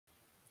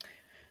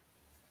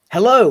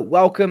Hello,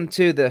 welcome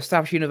to the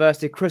Staffordshire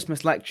University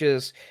Christmas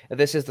Lectures.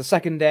 This is the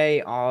second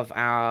day of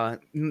our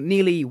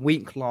nearly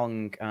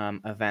week-long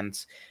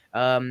event.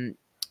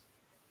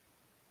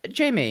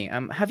 Jamie,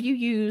 have you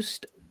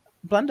used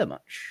Blender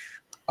much?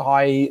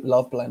 I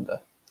love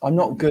Blender. I'm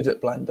not good at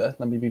Blender,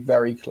 let me be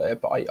very clear,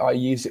 but I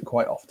use it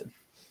quite often.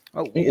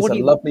 Oh, It's a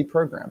lovely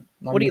program.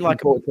 I'm looking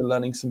forward to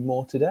learning some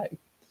more today.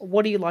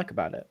 What do you like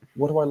about it?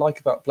 What do I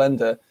like about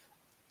Blender?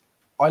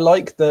 I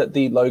like that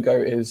the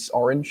logo is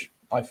orange.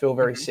 I feel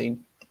very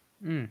seen.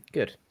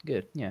 Good.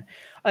 Yeah,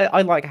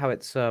 I like how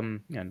it's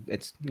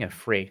it's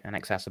free and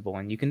accessible,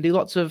 and you can do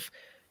lots of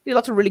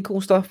really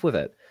cool stuff with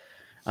it.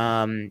 We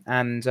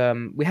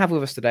have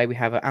with us today, we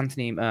have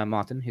Anthony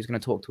Martin, who's going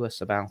to talk to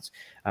us about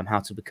how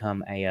to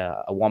become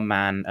a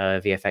one-man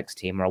VFX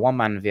team, or a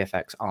one-man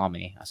VFX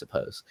army, I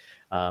suppose,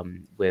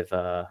 with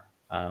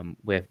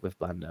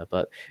Blender.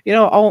 But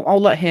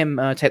I'll let him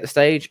take the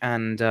stage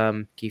and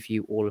give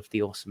you all of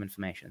the awesome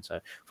information.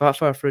 So without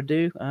further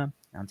ado,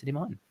 Anthony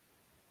Martin.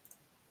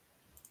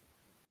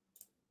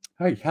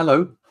 Hey,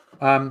 hello.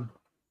 I'm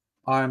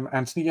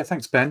Anthony. Yeah,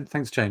 thanks, Ben.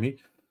 Thanks, Jamie.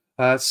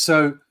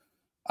 So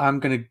I'm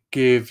going to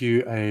give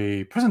you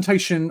a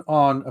presentation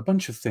on a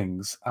bunch of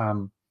things.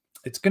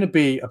 It's going to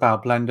be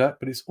about Blender,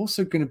 but it's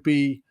also going to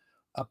be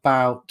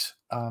about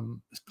a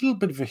little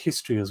bit of a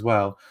history as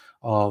well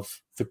of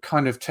the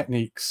kind of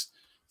techniques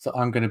that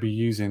I'm going to be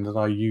using, that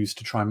I use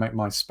to try and make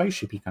my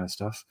spaceshipy kind of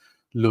stuff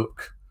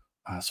look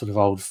sort of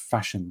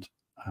old-fashioned.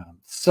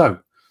 So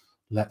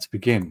let's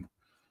begin.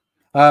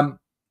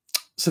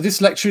 So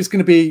this lecture is going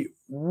to be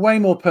way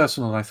more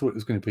personal than I thought it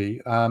was going to be.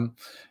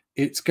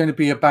 It's going to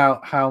be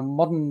about how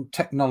modern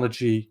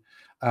technology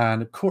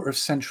and a quarter of a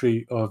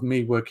century of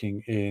me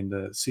working in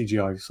the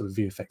CGI sort of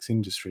VFX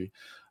industry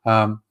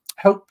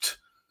helped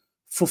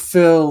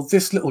fulfill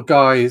this little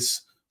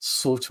guy's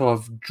sort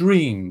of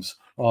dreams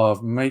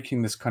of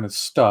making this kind of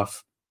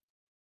stuff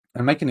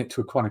and making it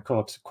to a kind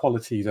of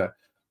quality that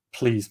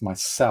pleased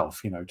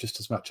myself, just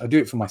as much. I do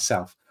it for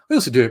myself. I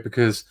also do it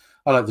because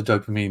I like the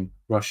dopamine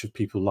rush of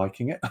people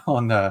liking it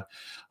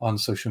on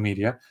social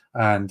media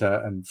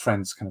and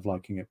friends kind of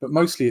liking it. But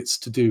mostly it's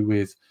to do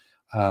with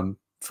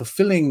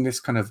fulfilling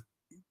this kind of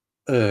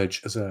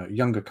urge as a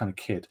younger kind of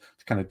kid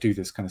to kind of do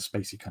this kind of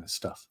spacey kind of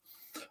stuff.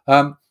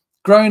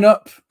 Growing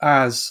up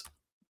as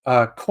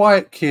a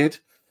quiet kid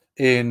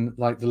in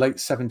like the late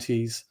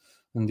 70s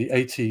and the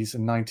 80s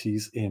and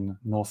 90s in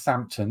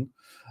Northampton,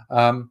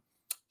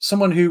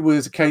 someone who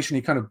was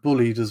occasionally kind of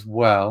bullied as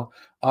well,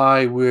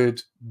 I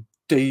would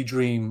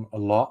daydream a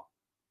lot,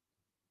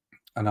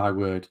 and I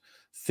would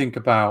think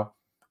about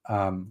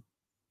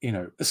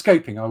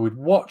escaping. I would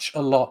watch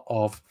a lot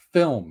of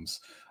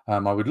films. I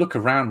would look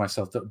around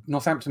myself.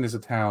 Northampton is a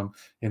town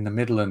in the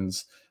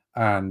Midlands,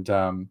 and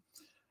I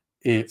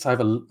was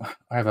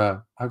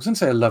going to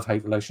say a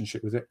love-hate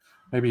relationship with it,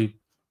 maybe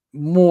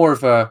more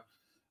of a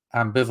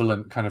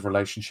ambivalent kind of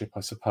relationship,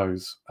 I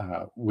suppose,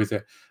 with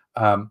it.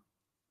 The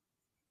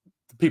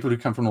people who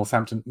come from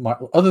Northampton,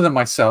 other than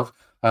myself,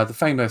 the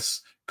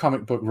famous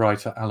comic book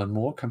writer Alan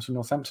Moore comes from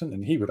Northampton,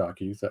 and he would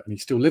argue that, and he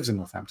still lives in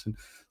Northampton,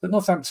 that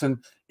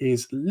Northampton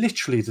is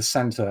literally the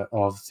center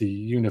of the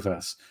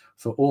universe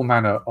for all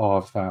manner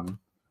of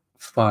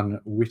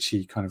fun,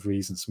 witty kind of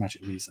reasons,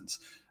 magic reasons.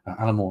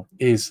 Alan Moore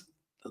is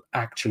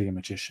actually a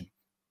magician.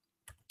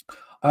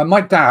 My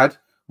dad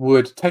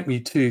would take me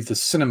to the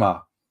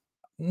cinema,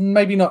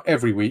 maybe not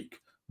every week,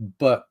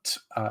 but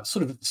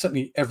sort of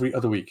certainly every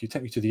other week. He'd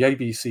take me to the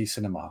ABC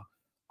cinema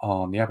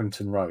on the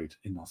Abington Road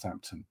in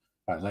Northampton.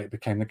 Later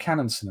became the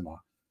Cannon Cinema.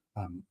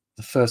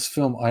 The first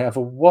film I ever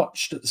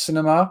watched at the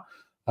cinema,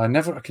 I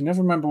can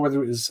never remember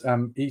whether it was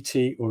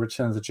E.T. or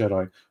Return of the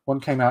Jedi. One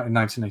came out in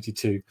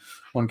 1982,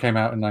 one came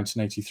out in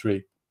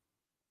 1983.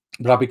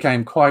 But I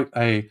became quite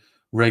a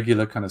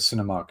regular kind of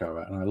cinema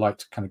goer, and I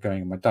liked kind of going.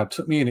 And my dad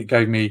took me, and it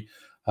gave me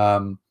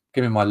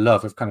my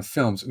love of kind of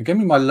films, and it gave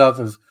me my love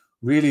of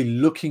really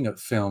looking at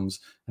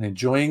films and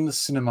enjoying the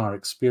cinema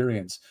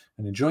experience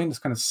and enjoying this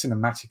kind of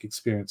cinematic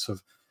experience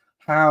of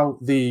how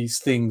these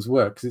things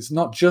work. Because it's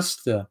not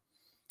just the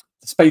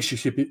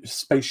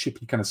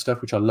spaceshipy kind of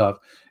stuff, which I love.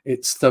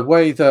 It's the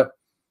way that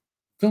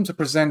films are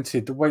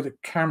presented, the way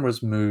that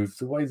cameras move,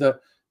 the way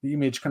that the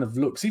image kind of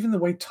looks, even the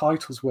way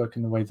titles work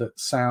and the way that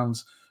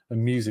sounds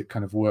and music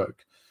kind of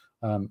work.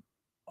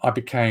 I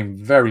became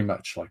very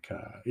much like,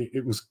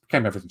 it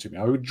became everything to me.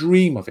 I would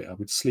dream of it. I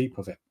would sleep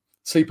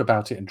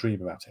about it and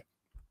dream about it.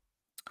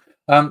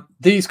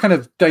 These kind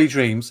of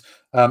daydreams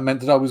meant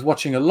that I was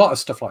watching a lot of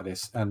stuff like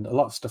this, and a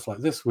lot of stuff like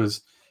this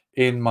was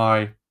in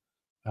my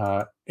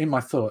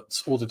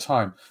thoughts all the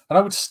time, and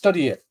I would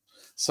study it.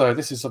 So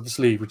this is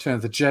obviously Return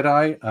of the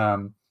Jedi.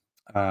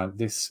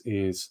 This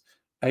is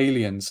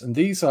Aliens, and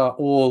these are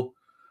all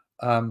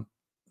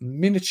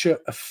miniature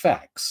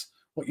effects.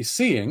 What you're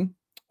seeing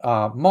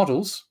are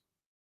models,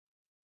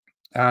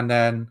 and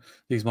then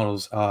these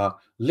models are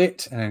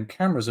lit, and then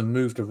cameras are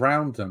moved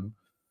around them,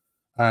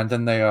 and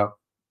then they are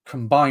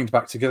combined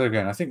back together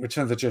again. I think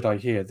Return of the Jedi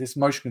here, this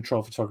motion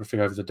control photography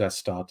over the Death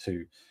Star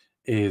 2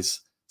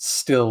 is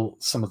still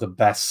some of the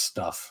best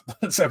stuff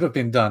that's ever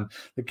been done.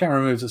 The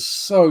camera moves are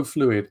so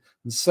fluid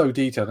and so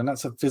detailed, and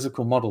that's a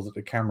physical model that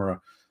the camera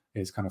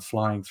is kind of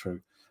flying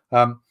through.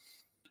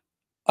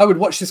 I would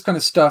watch this kind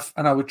of stuff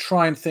and I would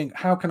try and think,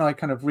 how can I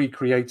kind of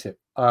recreate it?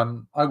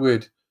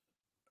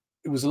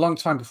 It was a long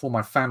time before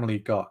my family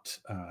got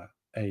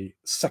a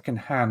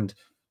second-hand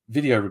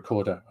video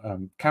recorder,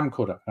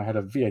 camcorder. I had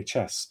a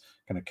VHS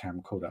kind of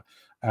camcorder,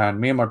 and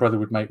me and my brother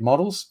would make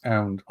models,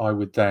 and I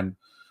would then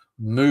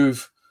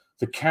move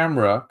the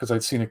camera, because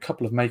I'd seen a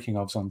couple of making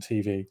ofs on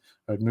TV.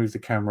 I'd move the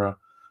camera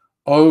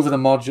over the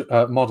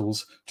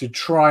models to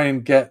try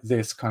and get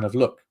this kind of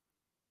look.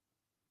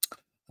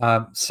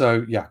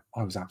 So yeah,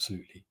 I was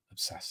absolutely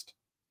obsessed.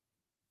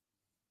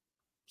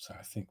 So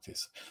I think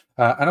this,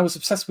 and I was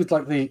obsessed with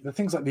like the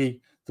things like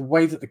the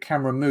way that the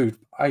camera moved.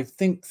 I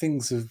think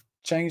things have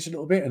changed a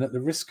little bit, and at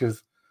the risk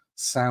of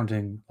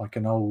sounding like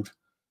an old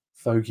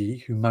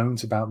fogey who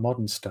moans about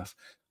modern stuff,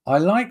 I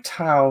liked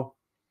how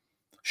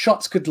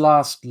shots could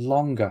last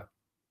longer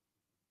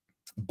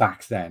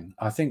back then.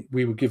 I think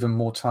we were given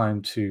more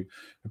time to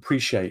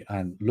appreciate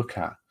and look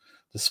at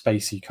the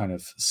spacey kind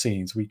of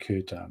scenes. We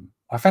could,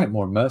 I found it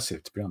more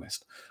immersive, to be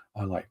honest.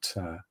 I liked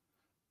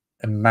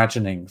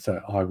imagining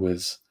that I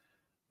was,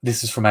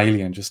 this is from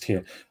Alien just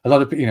here. A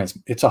lot of, you know,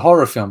 it's a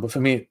horror film, but for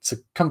me, it's a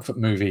comfort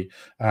movie.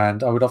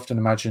 And I would often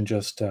imagine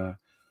just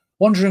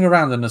wandering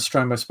around the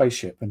Nostromo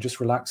spaceship and just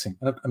relaxing.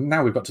 And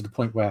now we've got to the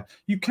point where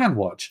you can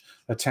watch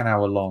a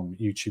 10-hour-long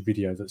YouTube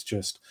video that's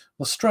just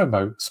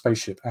Nostromo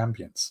spaceship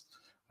ambience.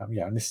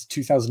 Yeah, and this is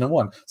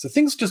 2001. So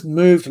things just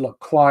moved a lot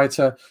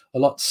quieter, a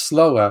lot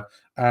slower.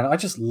 And I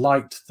just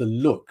liked the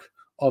look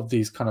of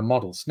these kind of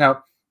models.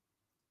 Now,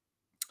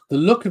 the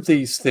look of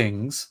these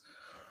things,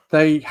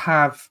 they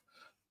have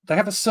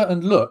a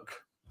certain look.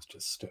 Let's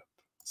just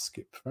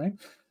skip, right?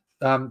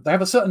 They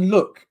have a certain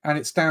look, and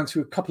it's down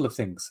to a couple of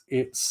things.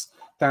 It's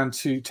down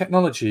to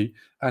technology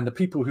and the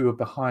people who are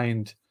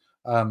behind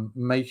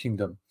making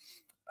them.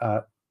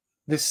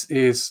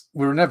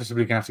 We're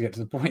inevitably going to have to get to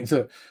the point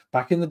that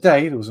back in the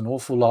day, there was an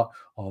awful lot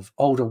of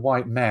older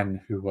white men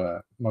who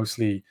were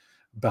mostly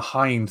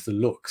behind the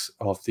looks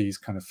of these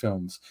kind of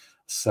films.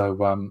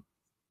 So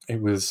it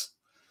was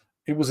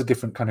a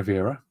different kind of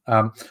era.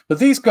 But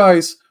these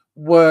guys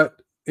were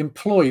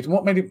employed. And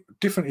what made it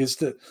different is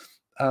that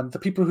the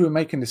people who were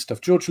making this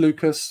stuff, George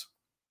Lucas,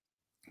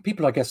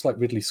 people I guess like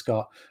Ridley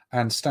Scott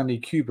and Stanley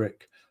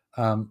Kubrick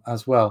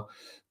as well,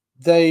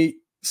 they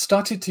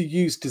started to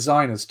use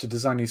designers to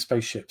design these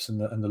spaceships and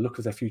the look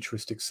of their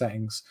futuristic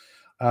settings,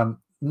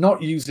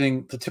 not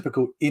using the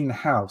typical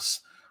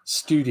in-house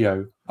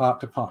studio art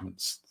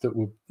departments that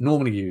were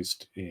normally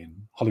used in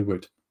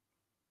Hollywood.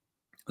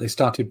 They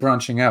started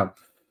branching out,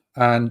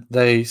 and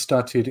they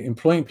started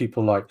employing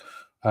people like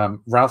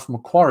Ralph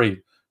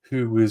McQuarrie,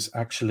 who was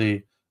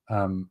actually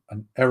an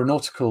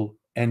aeronautical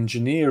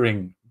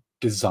engineering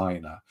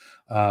designer.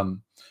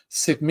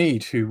 Sid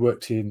Mead, who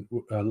worked in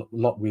a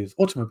lot with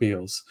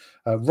automobiles.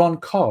 Ron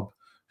Cobb,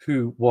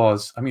 who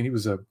was, I mean, he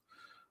was a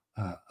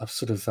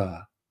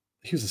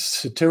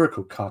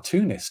satirical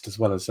cartoonist as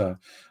well as a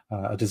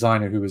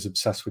designer who was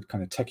obsessed with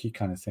kind of techie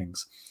kind of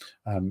things.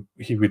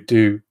 He would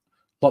do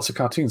lots of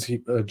cartoons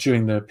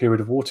during the period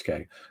of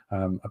Watergate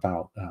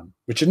about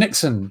Richard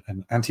Nixon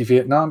and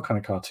anti-Vietnam kind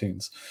of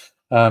cartoons.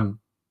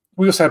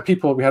 We also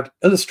had we had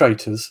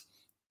illustrators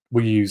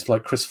we used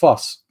like Chris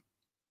Foss,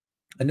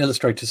 an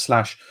illustrator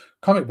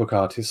 / comic book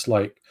artist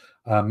like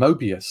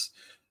Mobius.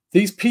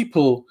 These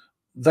people,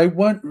 they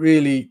weren't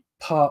really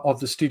part of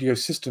the studio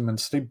system, and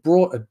so they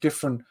brought a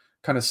different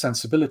kind of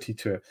sensibility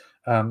to it.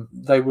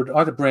 They would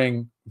either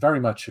bring very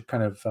much a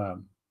kind of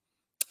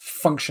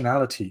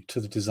functionality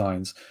to the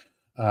designs,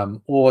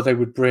 or they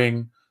would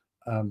bring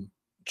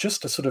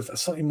just a sort of a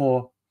slightly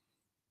more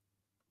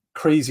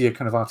crazier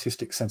kind of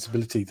artistic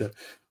sensibility that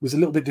was a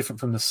little bit different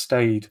from the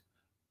staid,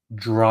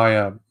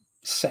 drier,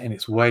 set in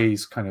its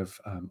ways kind of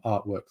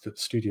artwork that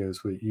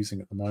studios were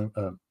using at the moment,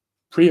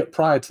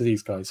 prior to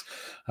these guys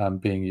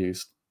being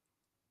used.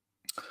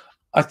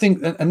 I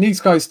think, and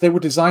these guys, they were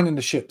designing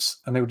the ships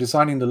and they were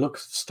designing the look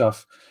of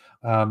stuff.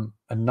 And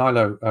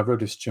Nilo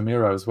Rodis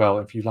Jamiro as well.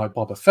 If you like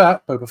Boba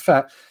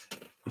Fett,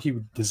 he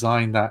would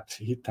design that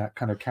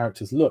kind of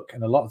character's look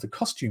and a lot of the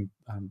costume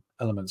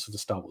elements of the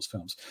Star Wars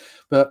films.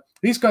 But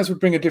these guys would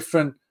bring a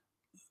different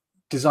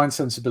design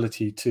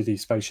sensibility to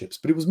these spaceships.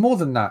 But it was more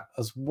than that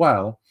as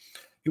well.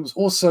 It was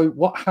also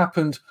what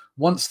happened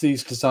once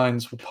these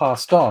designs were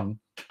passed on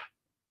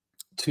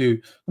to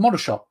the model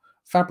shop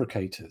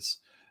fabricators.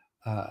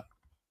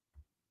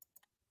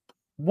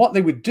 What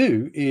they would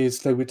do is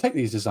they would take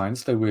these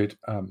designs, they would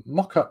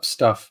mock up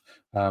stuff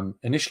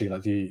initially,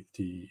 like the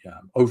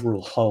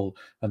overall hull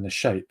and the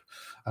shape,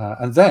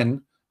 and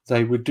then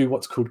they would do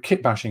what's called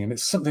kit bashing, and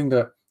it's something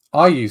that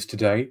I use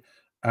today,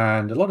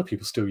 and a lot of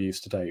people still use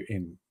today,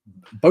 in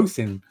both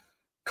in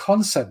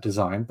concept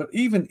design, but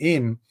even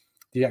in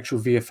the actual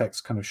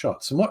VFX kind of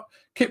shots. And what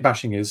kit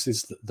bashing is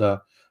that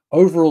the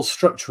overall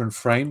structure and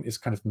frame is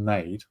kind of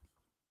made,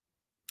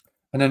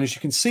 and then as you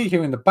can see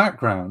here in the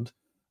background,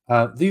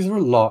 these are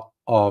a lot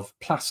of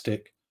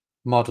plastic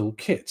model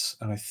kits,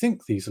 and I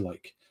think these are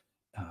like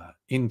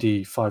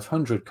Indy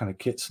 500 kind of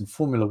kits and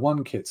Formula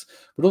One kits,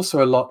 but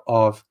also a lot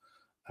of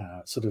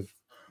sort of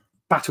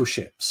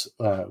battleships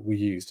were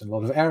used, and a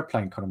lot of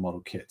airplane kind of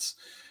model kits.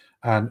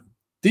 And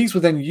these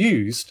were then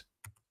used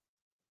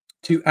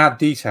to add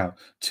detail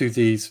to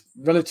these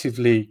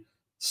relatively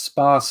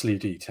sparsely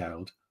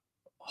detailed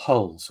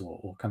hulls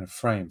or kind of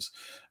frames.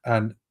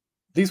 And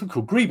these were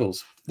called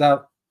greebles.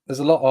 Now, there's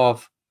a lot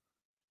of,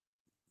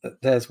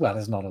 there's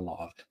not a lot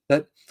of,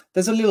 that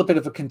there's a little bit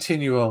of a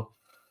continual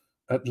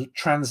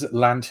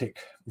transatlantic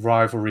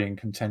rivalry and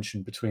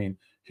contention between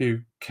who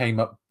came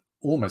up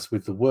almost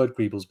with the word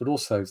greebles, but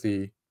also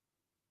the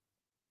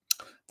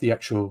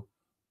actual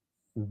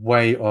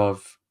way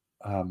of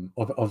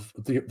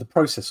the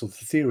process or the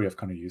theory of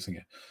kind of using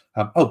it.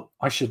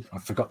 I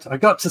forgot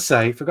to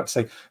say,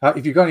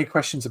 if you've got any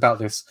questions about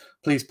this,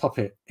 please pop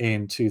it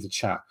into the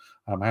chat.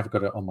 I have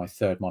got it on my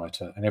third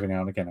monitor, and every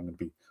now and again I'm going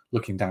to be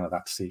looking down at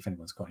that to see if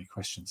anyone's got any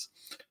questions.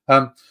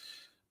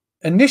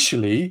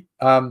 Initially,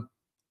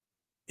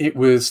 it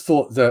was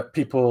thought that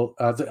people,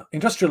 the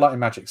Industrial Light and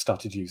Magic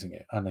started using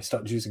it, and they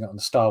started using it on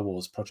the Star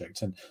Wars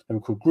project, and they were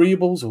called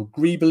greebles or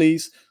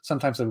greeblies.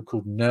 Sometimes they were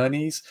called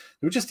nurnies.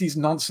 They were just these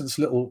nonsense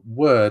little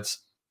words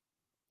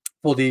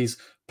for these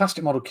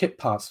plastic model kit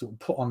parts that were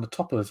put on the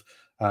top of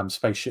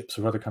spaceships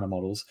or other kind of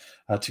models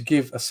to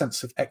give a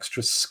sense of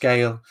extra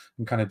scale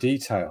and kind of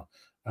detail.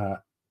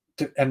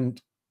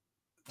 And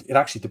it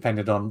actually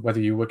depended on whether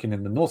you were working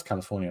in the North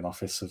Californian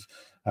office of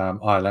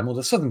ILM or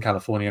the Southern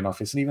Californian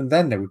office, and even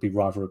then there would be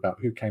rivalry about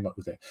who came up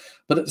with it.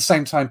 But at the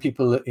same time,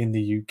 people in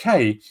the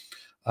UK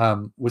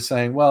were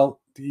saying, well,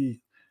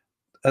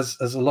 as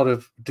a lot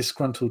of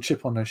disgruntled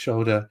chip on their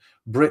shoulder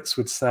Brits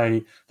would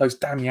say, those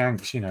damn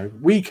Yanks,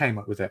 we came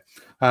up with it.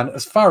 And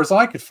as far as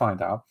I could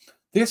find out,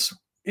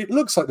 it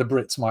looks like the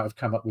Brits might have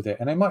come up with it,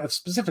 and they might have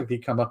specifically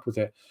come up with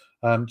it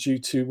due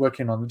to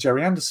working on the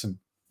Jerry Anderson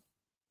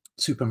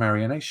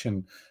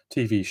Supermarionation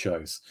TV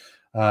shows,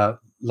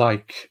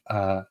 like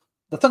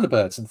the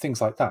Thunderbirds and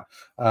things like that,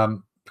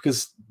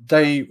 because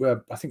they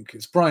were, I think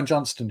it's Brian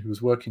Johnston who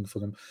was working for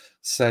them,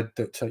 said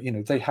that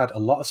they had a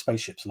lot of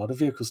spaceships, a lot of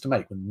vehicles to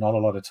make with not a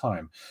lot of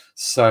time,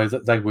 so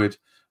that they would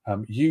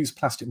use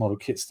plastic model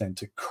kits then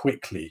to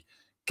quickly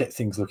get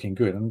things looking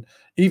good. And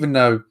even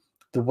though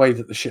the way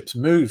that the ships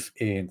move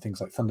in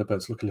things like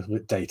Thunderbirds look a little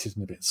bit dated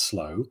and a bit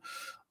slow,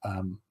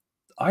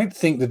 I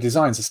think the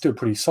designs are still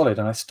pretty solid,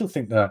 and I still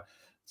think the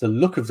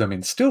look of them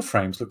in still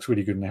frames looks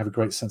really good, and they have a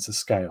great sense of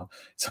scale.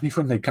 It's only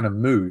when they kind of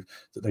move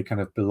that they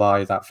kind of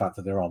belie that fact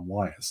that they're on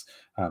wires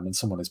and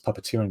someone is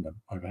puppeteering them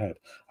overhead.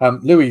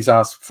 Louise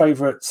asked,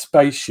 favorite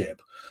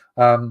spaceship.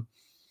 What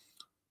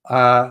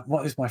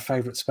is my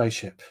favorite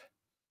spaceship?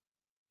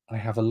 I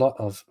have a lot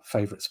of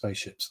favorite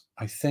spaceships.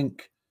 I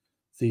think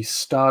the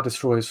Star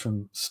Destroyers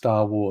from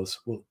Star Wars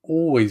will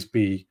always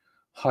be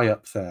high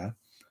up there.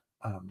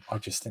 I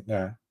just think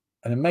they're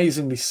an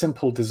amazingly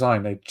simple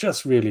design. They're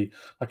just really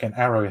like an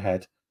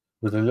arrowhead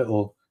with a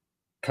little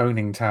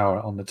coning tower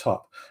on the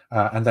top.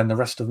 And then the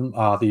rest of them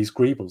are these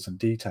greebles and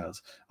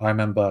details. I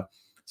remember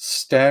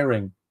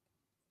staring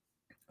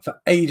for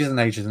ages and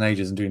ages and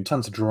ages and doing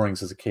tons of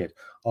drawings as a kid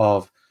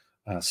of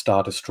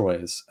Star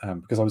Destroyers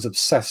because I was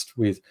obsessed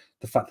with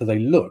the fact that they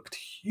looked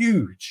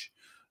huge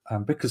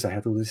because they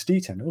had all this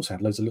detail. They also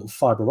had loads of little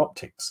fiber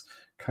optics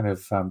kind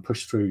of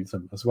pushed through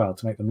them as well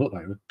to make them look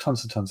like with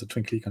tons of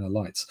twinkly kind of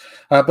lights.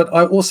 But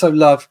I also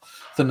love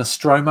the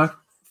Nostromo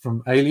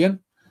from Alien.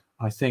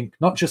 I think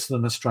not just the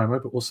Nostromo,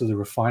 but also the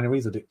refinery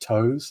that it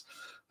tows.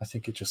 I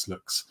think it just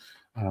looks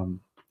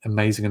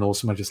amazing and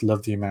awesome. I just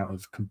love the amount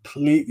of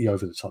completely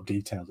over-the-top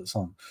detail that's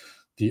on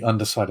the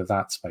underside of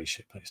that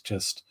spaceship. It's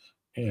just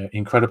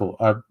incredible.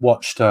 I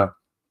watched an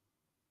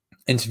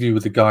interview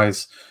with the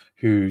guys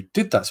who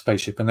did that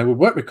spaceship, and they would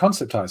work with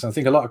concept artists. And I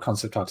think a lot of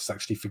concept artists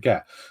actually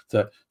forget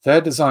that their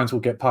designs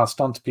will get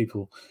passed on to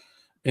people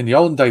in the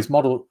olden days,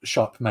 model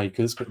shop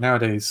makers, but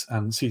nowadays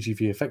CG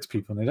VFX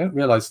people, and they don't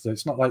realize that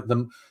it's not like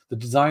them. The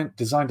design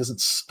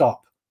doesn't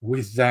stop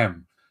with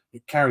them.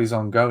 It carries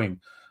on going.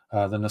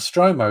 The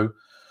Nostromo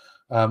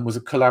was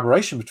a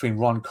collaboration between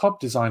Ron Cobb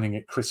designing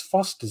it, Chris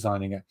Foss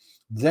designing it,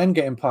 then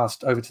getting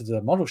passed over to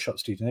the model shop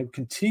studio. And they would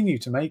continue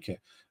to make it.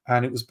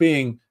 And it was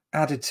being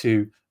added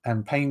to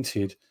and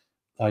painted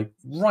like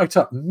right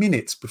up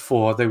minutes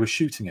before they were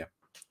shooting it.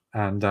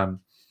 And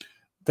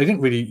they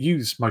didn't really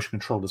use motion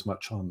control as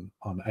much on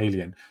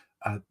Alien.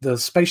 The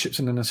spaceships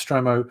in the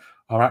Nostromo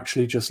are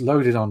actually just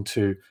loaded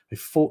onto a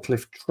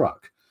forklift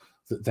truck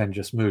that then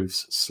just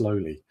moves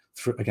slowly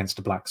through against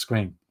a black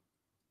screen.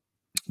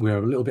 We're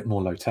a little bit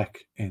more low tech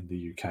in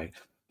the UK,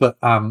 but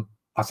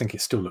I think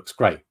it still looks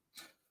great.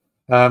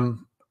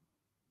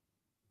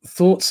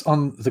 Thoughts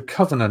on the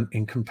Covenant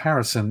in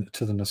comparison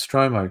to the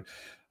Nostromo?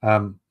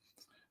 The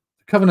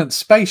Covenant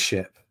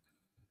spaceship,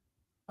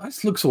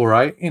 it looks all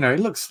right. It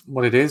looks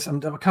what it is.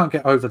 And I can't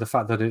get over the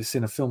fact that it's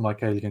in a film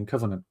like Alien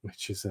Covenant,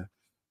 which is a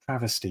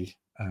travesty.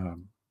 I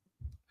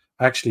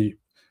actually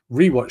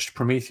rewatched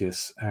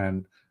Prometheus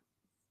and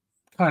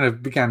kind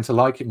of began to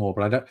like it more.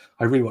 But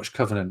I rewatched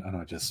Covenant, and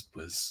I just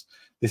was,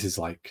 this is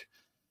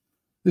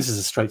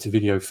a straight to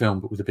video film,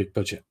 but with a big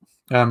budget.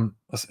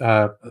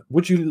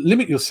 Would you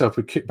limit yourself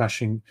with kit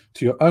bashing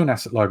to your own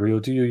asset library, or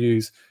do you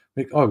use?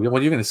 Oh,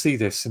 well, you're going to see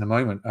this in a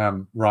moment,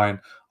 Ryan.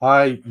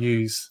 I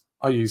use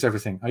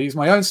everything. I use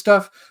my own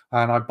stuff,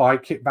 and I buy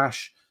kit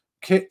bash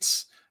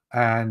kits,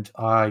 and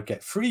I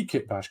get free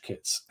kit bash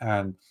kits.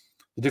 And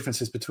the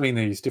differences between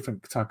these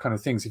different kind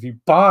of things. If you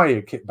buy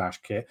a kit bash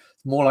kit,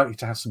 it's more likely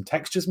to have some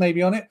textures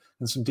maybe on it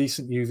and some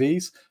decent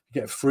UVs. You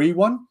get a free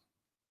one,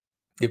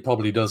 it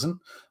probably doesn't,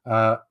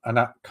 and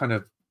that kind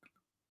of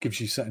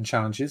gives you certain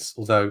challenges.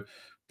 Although,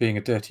 being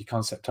a dirty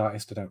concept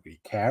artist, I don't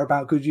really care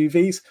about good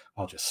UVs.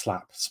 I'll just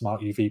slap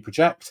Smart UV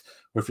Project,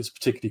 or if it's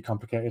particularly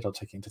complicated, I'll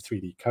take it into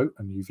 3D Coat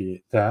and UV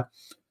it there.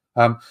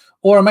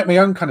 Or I make my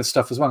own kind of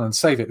stuff as well and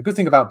save it. The good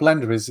thing about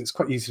Blender is it's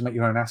quite easy to make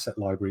your own asset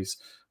libraries,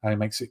 and it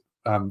makes it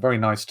very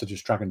nice to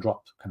just drag and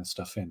drop kind of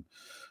stuff in.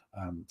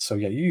 So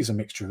yeah, you use a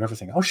mixture of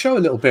everything. I'll show a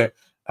little bit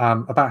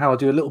about how I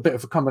do a little bit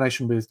of a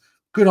combination with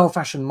good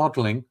old-fashioned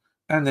modeling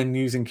and then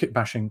using kit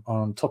bashing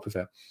on top of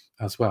it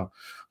as well.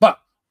 But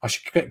I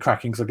should get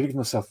cracking because I've given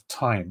myself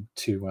time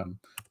to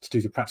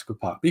do the practical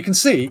part. But you can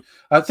see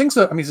things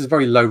that, I mean, this is a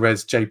very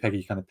low-res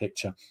JPEG-y kind of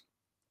picture.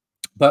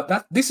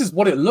 But this is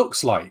what it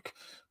looks like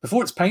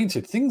before it's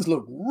painted. Things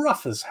look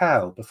rough as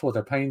hell before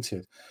they're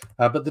painted.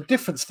 But the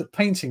difference that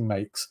painting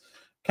makes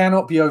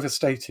cannot be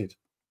overstated,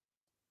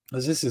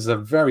 as this is a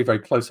very, very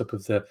close-up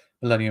of the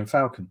Millennium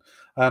Falcon.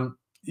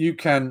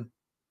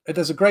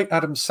 There's a great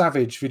Adam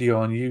Savage video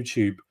on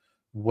YouTube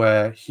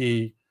where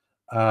he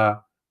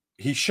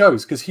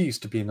shows, because he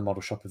used to be in the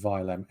model shop of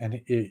ILM,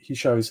 and he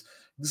shows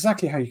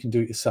exactly how you can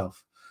do it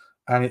yourself.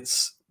 And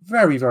it's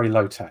very, very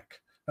low tech.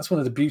 That's one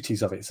of the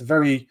beauties of it.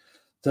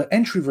 The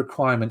entry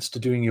requirements to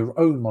doing your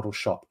own model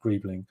shop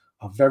greebling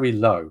are very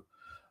low.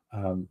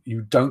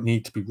 You don't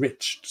need to be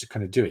rich to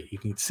kind of do it. You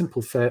need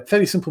simple,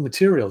 fairly simple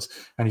materials.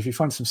 And if you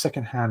find some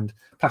secondhand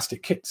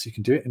plastic kits, you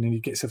can do it. And then you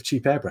get yourself a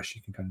cheap airbrush,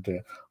 you can kind of do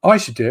it. I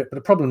should do it, but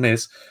the problem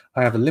is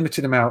I have a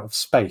limited amount of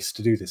space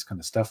to do this kind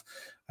of stuff.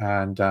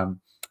 And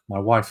my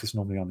wife is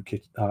normally on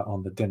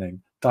the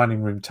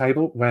dining room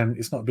table when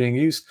it's not being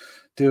used,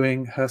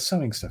 doing her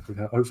sewing stuff with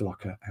her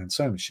overlocker and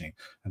sewing machine.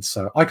 And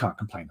so I can't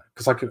complain,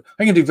 because I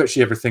can do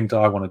virtually everything that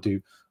I want to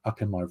do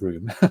up in my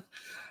room.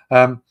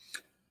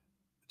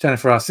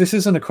 Jennifer asks, this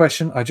isn't a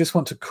question. I just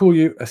want to call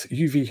you a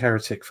UV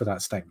heretic for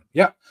that statement.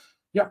 Yeah,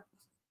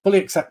 fully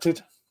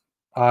accepted.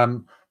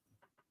 And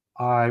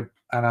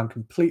I'm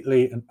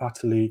completely and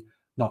utterly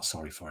not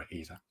sorry for it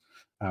either.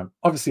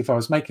 Obviously, if I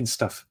was making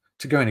stuff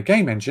to go in a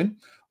game engine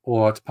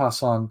or to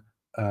pass on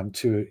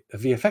to a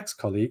VFX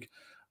colleague,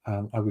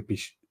 I would be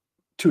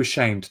too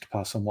ashamed to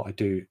pass on what I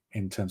do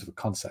in terms of a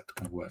concept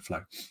kind of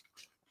workflow.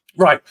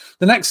 Right,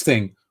 the next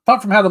thing,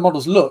 apart from how the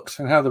models looked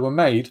and how they were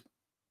made,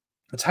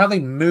 it's how they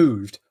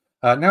moved.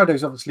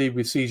 Nowadays, obviously,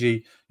 with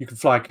CG, you can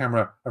fly a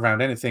camera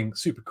around anything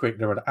super quick.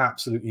 There are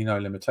absolutely no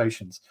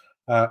limitations.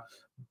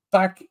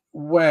 Back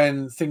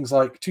when things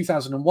like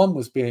 2001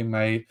 was being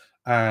made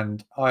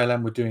and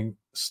ILM were doing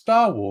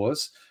Star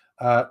Wars,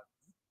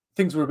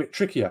 things were a bit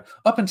trickier.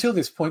 Up until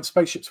this point,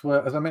 spaceships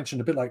were, as I mentioned,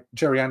 a bit like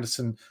Jerry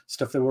Anderson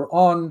stuff. They were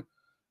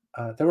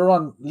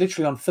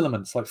literally on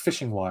filaments, like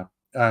fishing wire,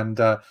 and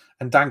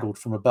dangled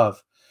from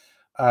above.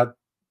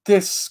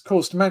 This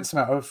caused immense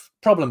amount of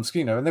problems,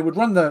 and they would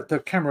run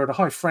the camera at a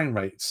high frame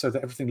rate so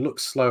that everything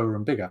looks slower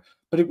and bigger,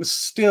 but it was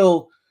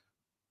still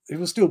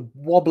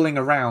wobbling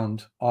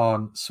around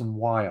on some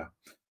wire.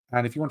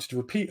 And if you wanted to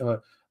repeat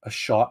a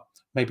shot,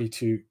 maybe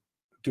to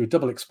do a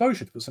double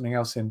exposure to put something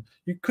else in,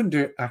 you couldn't do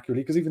it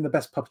accurately, because even the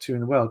best puppeteer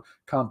in the world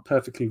can't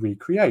perfectly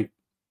recreate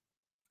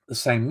the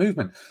same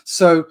movement.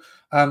 So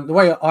the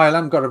way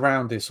ILM got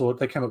around this, or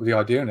they came up with the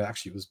idea, and it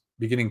actually was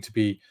beginning to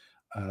be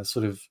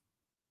sort of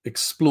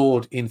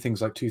explored in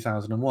things like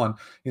 2001,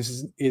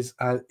 is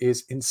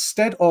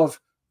instead of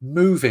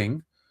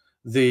moving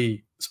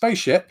the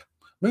spaceship,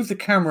 move the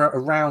camera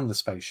around the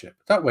spaceship.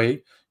 That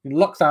way you can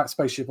lock that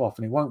spaceship off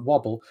and it won't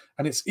wobble,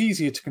 and it's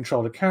easier to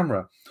control the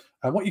camera.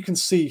 And what you can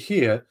see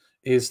here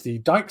is the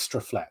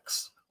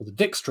Dijkstraflex, or the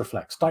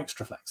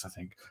Dijkstraflex, I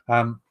think,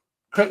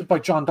 created by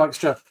John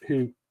Dykstra,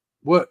 who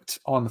worked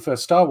on the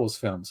first Star Wars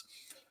films.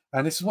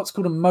 And this is what's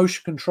called a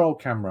motion control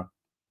camera.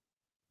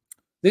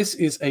 This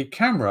is a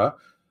camera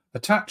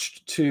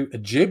attached to a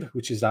jib,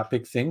 which is that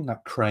big thing,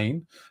 that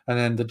crane, and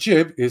then the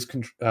jib is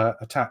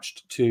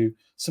attached to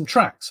some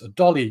tracks, a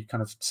dolly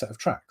kind of set of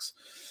tracks.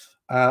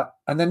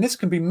 And then this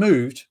can be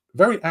moved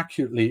very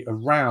accurately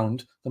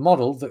around the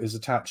model that is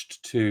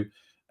attached to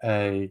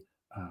a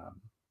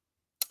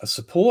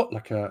support,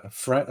 like a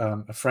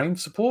frame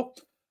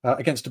support,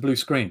 against a blue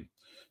screen.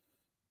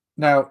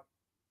 Now,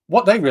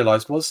 what they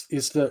realized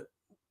is that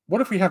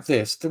what if we have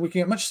this, then we can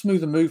get much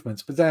smoother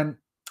movements, but then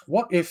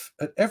what if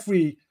at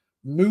every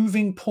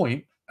moving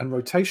point and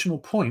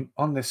rotational point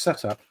on this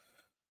setup,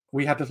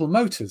 we had little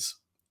motors?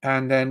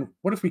 And then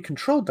what if we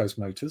controlled those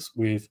motors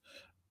with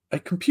a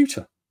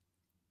computer?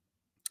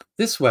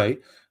 This way,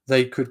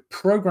 they could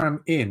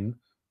program in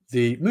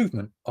the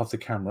movement of the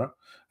camera,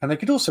 and they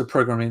could also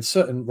program in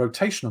certain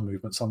rotational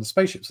movements on the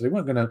spaceship. So they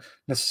weren't going to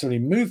necessarily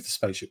move the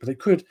spaceship, but they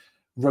could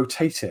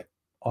rotate it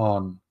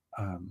on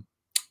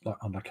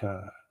like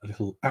a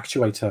little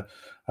actuator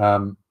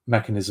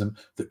mechanism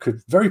that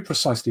could very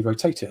precisely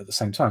rotate it at the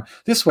same time.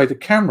 This way, the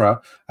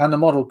camera and the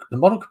model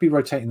could be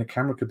rotating, the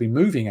camera could be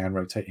moving and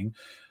rotating,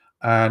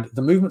 and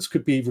the movements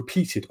could be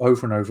repeated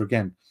over and over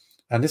again.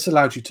 And this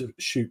allowed you to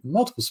shoot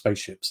multiple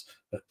spaceships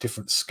at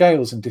different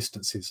scales and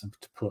distances, and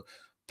to put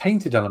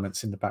painted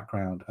elements in the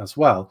background as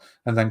well,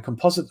 and then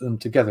composite them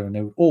together, and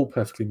they would all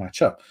perfectly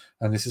match up.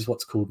 And this is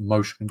what's called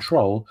motion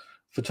control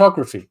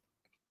photography.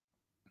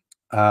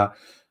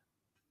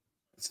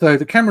 So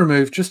the camera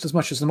moves just as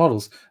much as the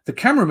models. The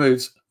camera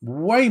moves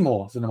way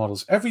more than the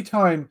models. Every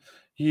time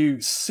you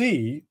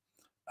see,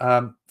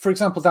 for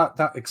example,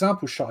 that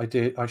example shot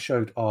I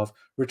showed of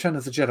Return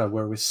of the Jedi,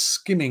 where we're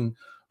skimming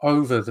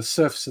over the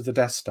surface of the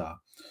Death Star.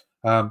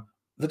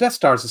 The Death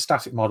Star is a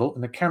static model,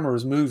 and the camera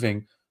is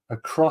moving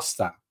across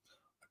that,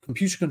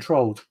 computer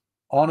controlled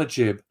on a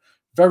jib,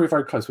 very,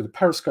 very close with a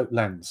periscope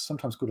lens,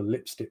 sometimes called a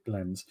lipstick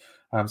lens,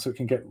 so it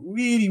can get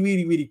really,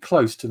 really, really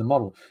close to the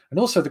model. And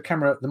also the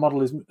camera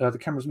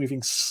is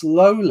moving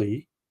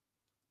slowly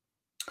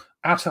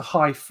at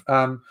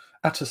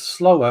a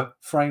slower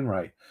frame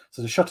rate.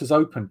 So the shutter's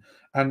open,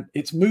 and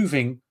it's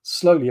moving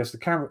slowly as the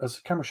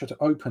camera shutter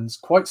opens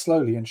quite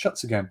slowly and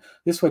shuts again.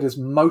 This way, there's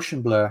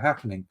motion blur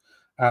happening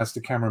as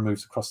the camera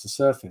moves across the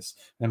surface.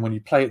 And when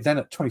you play it then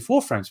at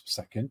 24 frames per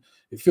second,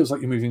 it feels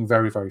like you're moving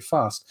very, very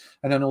fast.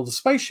 And then all the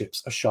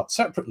spaceships are shot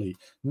separately.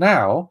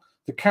 Now,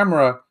 the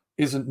camera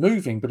isn't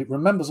moving, but it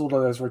remembers all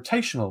of those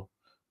rotational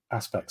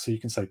aspects. So you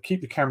can say,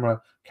 keep the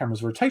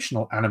camera's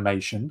rotational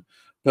animation,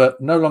 but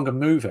no longer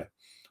move it.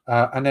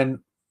 And then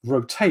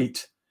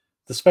rotate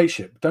the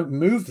spaceship. Don't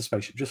move the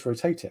spaceship, just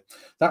rotate it.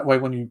 That way,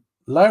 when you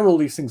layer all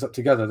these things up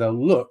together, they'll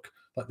look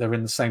like they're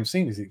in the same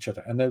scene as each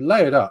other. And they're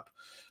layered up.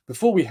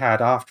 Before we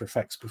had After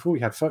Effects, before we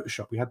had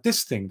Photoshop, we had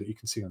this thing that you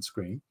can see on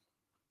screen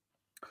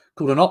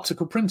called an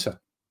optical printer.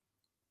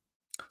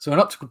 So an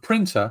optical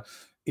printer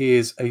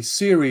is a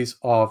series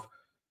of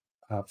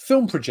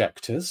film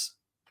projectors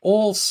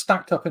all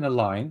stacked up in a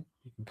line.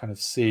 You can kind of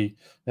see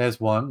there's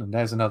one and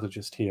there's another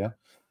just here.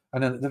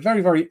 And then at the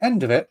very, very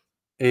end of it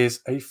is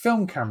a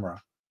film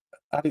camera.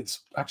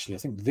 Actually, I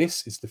think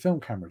this is the film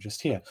camera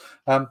just here.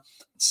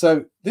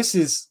 So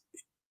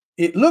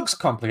it looks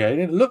complicated.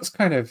 It looks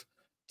kind of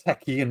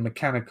techy and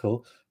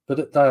mechanical, but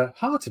at the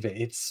heart of it,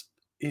 it's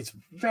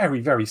very,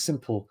 very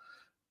simple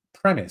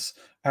premise.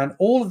 And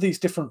all of these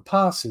different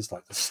passes,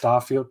 like the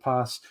Starfield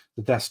pass,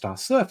 the Death Star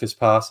surface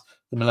pass,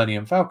 the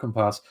Millennium Falcon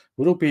pass,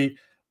 would all be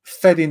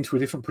fed into a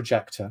different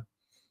projector.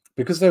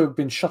 Because they have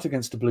been shot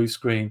against a blue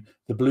screen,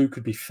 the blue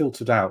could be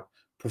filtered out,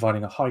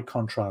 providing a high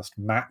contrast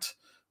matte,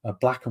 a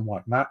black and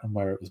white matte, and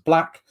where it was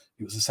black,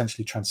 it was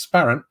essentially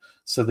transparent,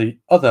 so the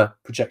other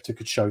projector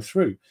could show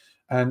through.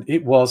 And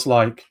it was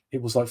like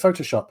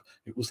Photoshop.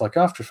 It was like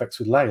After Effects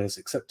with layers,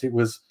 except it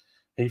was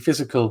a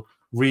physical,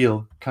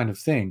 real kind of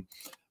thing.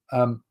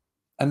 And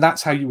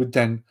that's how you would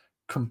then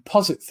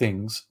composite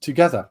things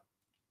together.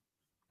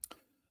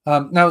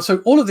 Now, so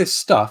all of this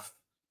stuff,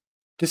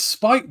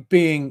 despite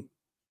being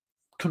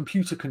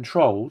computer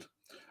controlled,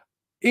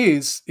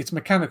 it's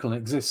mechanical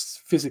and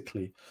exists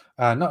physically.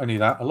 Not only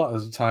that, a lot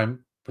of the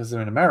time, because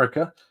they're in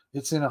America,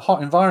 it's in a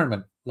hot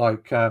environment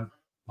like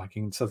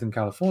in Southern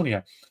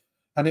California.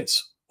 And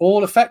it's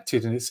all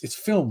affected, and it's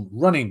film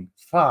running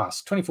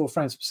fast, 24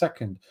 frames per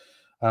second,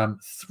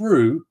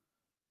 through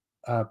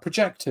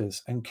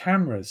projectors and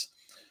cameras,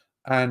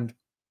 and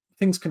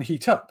things can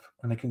heat up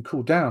and they can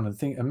cool down,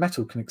 and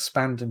metal can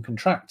expand and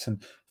contract,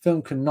 and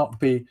film cannot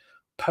be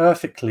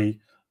perfectly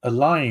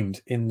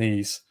aligned in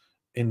these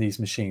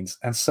machines,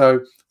 and so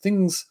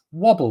things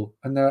wobble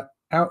and they're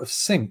out of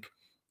sync,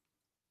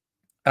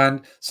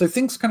 and so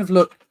things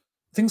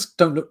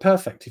don't look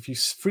perfect. If you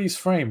freeze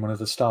frame one of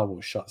the Star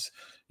Wars shots,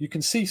 you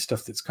can see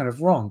stuff that's kind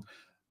of wrong.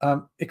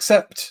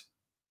 Except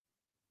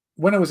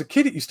when I was a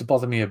kid, it used to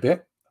bother me a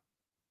bit,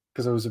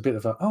 because I was a bit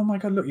of oh my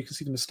God, look, you can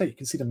see the mistake. You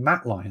can see the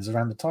matte lines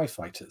around the TIE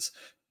fighters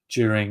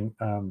during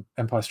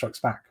Empire Strikes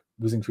Back,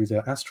 whizzing through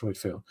the asteroid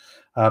field.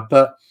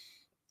 But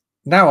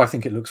now I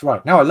think it looks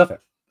right. Now I love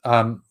it,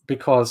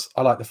 because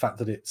I like the fact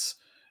that it's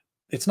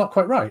not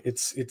quite right.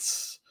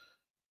 It's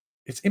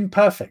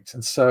imperfect,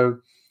 and so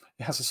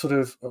it has a sort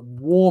of a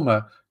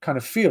warmer kind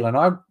of feel, and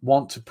I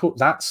want to put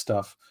that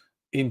stuff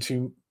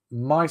into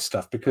my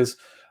stuff because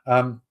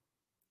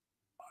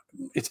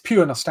it's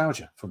pure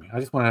nostalgia for me. I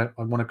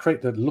want to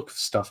create the look of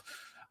stuff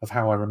of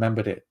how I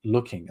remembered it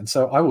looking, and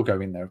so I will go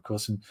in there, of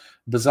course, and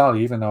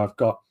bizarrely, even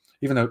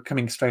though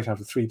coming straight out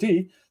of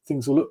 3D,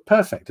 things will look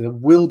perfect. There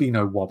will be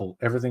no wobble.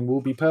 Everything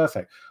will be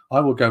perfect. I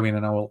will go in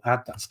and I will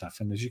add that stuff.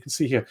 And as you can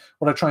see here,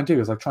 what I try and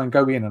do is I try and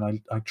go in and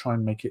I try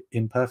and make it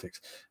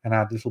imperfect and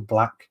add little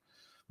black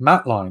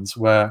matte lines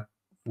where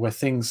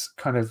things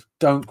kind of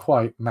don't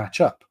quite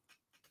match up.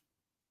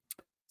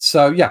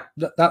 So yeah,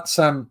 that's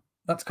kind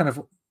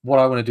of what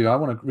I want to do. I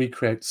want to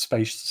recreate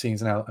space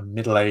scenes now, a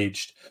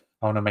middle-aged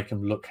I want to make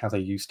them look how they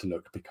used to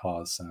look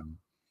because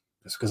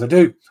just because I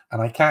do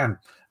and I can,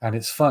 and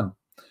it's fun.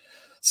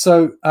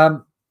 So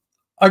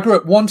I grew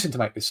up wanting to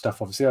make this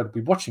stuff. Obviously, I'd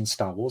be watching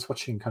Star Wars,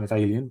 watching kind of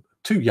Alien.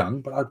 Too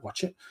young, but I'd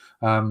watch it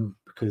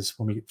because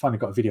when we finally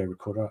got a video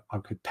recorder, I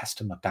could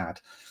pester my dad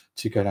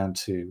to go down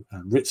to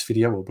Ritz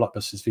Video or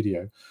Blockbuster's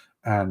Video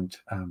and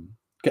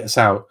get us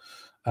out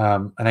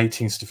an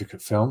 18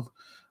 certificate film.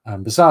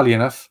 Bizarrely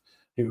enough,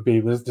 it would be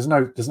there's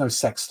no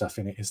sex stuff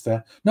in it, is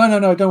there?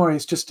 No, don't worry.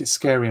 It's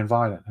scary and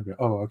violent. I'd go,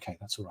 oh, okay,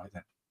 that's all right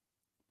then.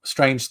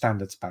 Strange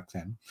standards back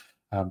then,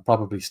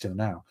 probably still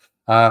now.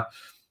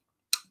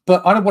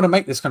 But I don't want to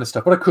make this kind of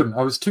stuff. But I couldn't.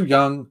 I was too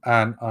young,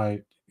 and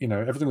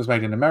everything was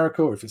made in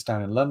America, or if it's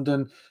down in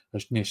London,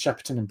 near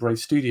Shepperton and Bray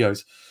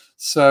Studios.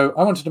 So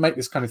I wanted to make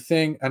this kind of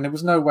thing, and there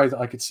was no way that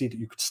I could see that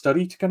you could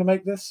study to kind of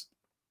make this.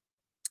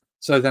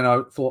 So then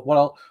I thought,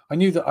 well, I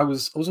knew that I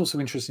was also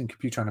interested in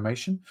computer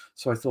animation,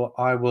 so I thought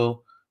I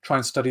will try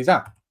and study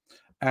that.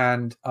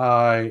 And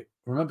I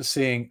remember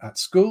seeing at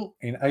school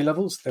in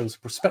A-levels, there was a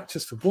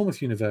prospectus for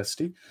Bournemouth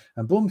University,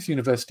 and Bournemouth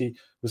University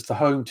was the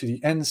home to the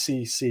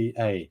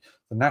NCCA,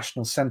 the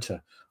National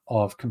Centre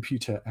of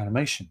Computer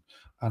Animation.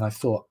 And I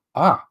thought,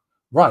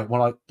 right,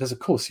 well, there's a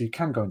course so you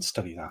can go and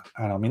study that,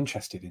 and I'm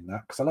interested in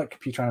that because I like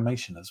computer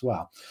animation as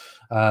well.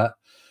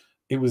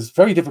 It was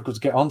very difficult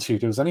to get onto.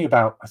 There was only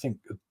about, I think,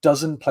 a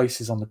dozen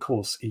places on the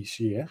course each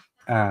year,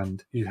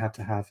 and you had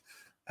to have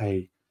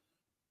a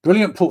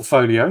brilliant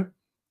portfolio,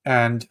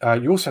 and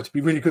you also had to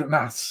be really good at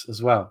maths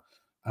as well.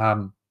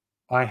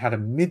 I had a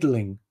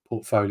middling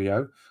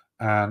portfolio,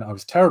 and I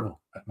was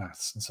terrible at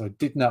maths, and so I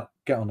did not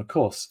get on the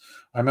course.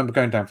 I remember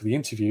going down for the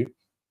interview,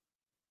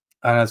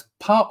 and as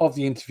part of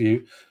the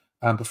interview,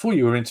 before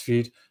you were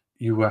interviewed,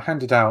 you were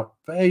handed out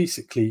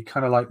basically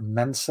kind of like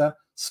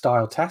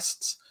Mensa-style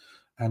tests,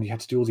 and you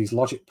had to do all these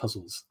logic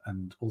puzzles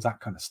and all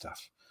that kind of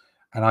stuff.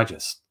 And I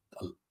just,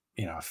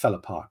 I fell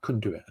apart,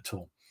 couldn't do it at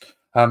all.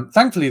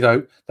 Thankfully,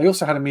 though, they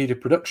also had a media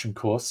production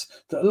course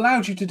that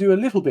allowed you to do a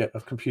little bit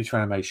of computer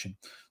animation.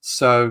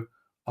 So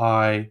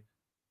I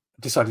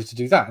decided to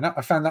do that. And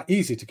I found that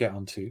easy to get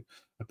onto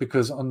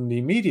because on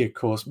the media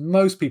course,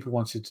 most people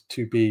wanted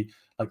to be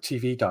like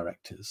TV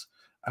directors.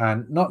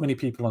 And not many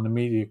people on the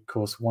media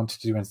course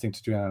wanted to do anything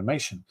to do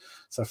animation.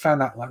 So I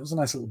found that was a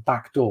nice little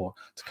back door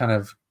to kind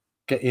of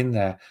get in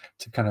there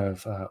to kind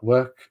of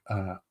work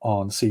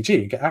on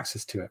CG and get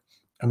access to it.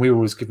 And we were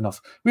always given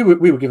off. We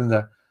were given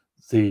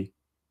the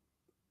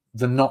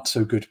not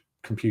so good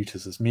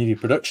computers as media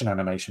production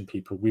animation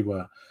people. We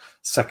were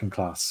second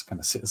class kind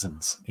of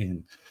citizens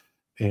in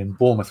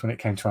Bournemouth when it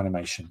came to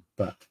animation.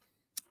 But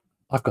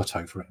I've got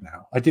over it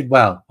now. I did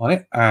well on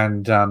it,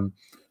 and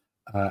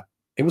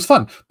it was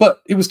fun.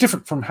 But it was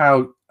different from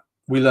how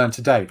we learn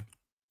today.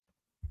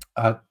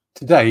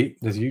 Today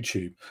there's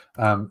YouTube.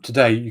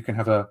 Today you can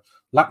have a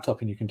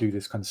laptop and you can do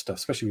this kind of stuff,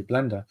 especially with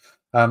Blender.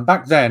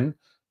 Back then,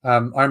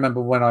 I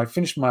remember when I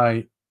finished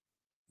my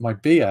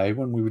BA,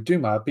 when we would do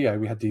my BA,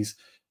 we had these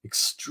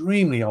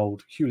extremely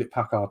old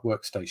Hewlett-Packard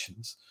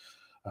workstations.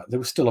 They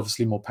were still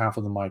obviously more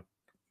powerful than my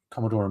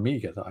Commodore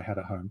Amiga that I had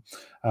at home.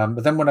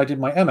 But then when I did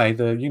my MA,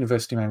 the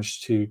university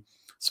managed to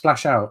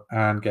splash out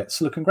and get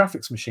Silicon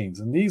graphics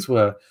machines, and these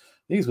were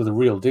the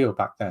real deal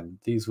back then.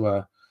 These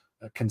were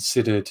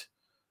considered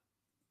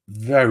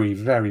very,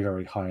 very,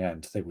 very high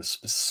end. They were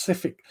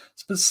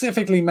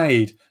specifically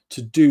made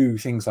to do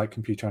things like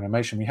computer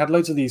animation. We had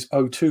loads of these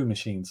O2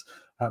 machines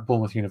at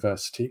Bournemouth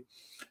University,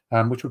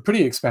 which were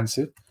pretty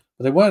expensive,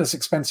 but they weren't as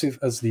expensive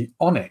as the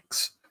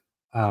Onyx,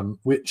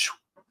 which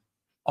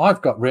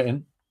I've got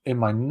written in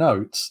my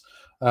notes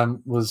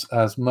was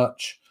as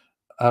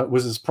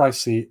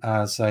pricey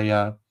as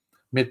a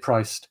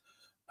mid-priced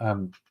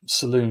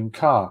saloon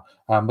car.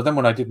 But then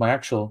when I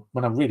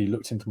really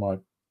looked into my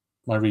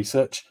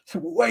research,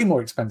 way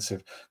more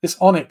expensive. This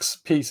Onyx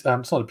piece,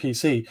 it's not a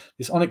PC,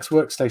 this Onyx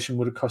workstation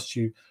would have cost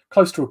you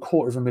close to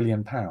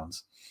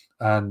 £250,000.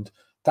 And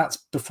that's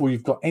before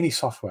you've got any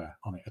software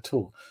on it at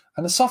all.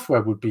 And the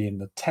software would be in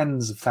the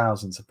tens of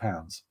thousands of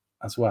pounds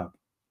as well.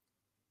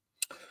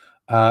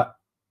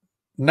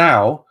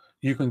 Now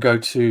you can go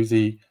to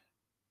the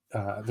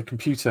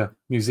Computer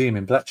Museum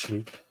in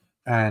Bletchley,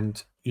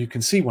 and you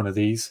can see one of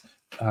these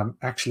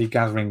actually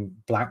gathering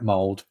black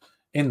mold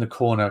in the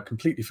corner,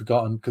 completely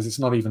forgotten because it's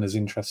not even as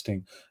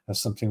interesting as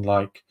something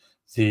like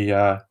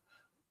the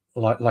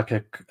like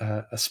a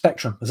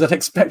Spectrum, a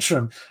ZX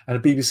Spectrum, and a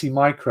BBC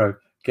Micro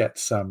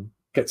gets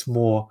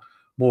more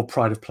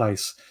pride of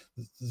place.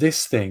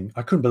 This thing,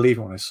 I couldn't believe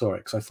it when I saw it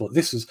because I thought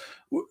this is,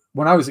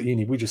 when I was at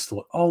uni, we just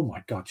thought, oh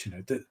my god,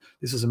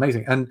 this is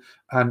amazing. And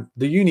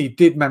the uni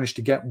did manage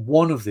to get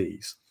one of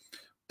these,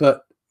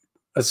 but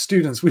as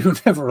students we were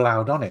never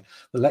allowed on it.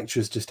 The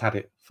lecturers just had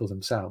it for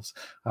themselves.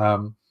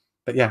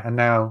 But yeah, and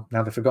now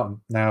they're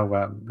forgotten.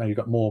 Now you've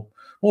got more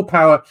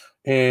power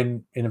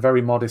in a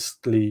very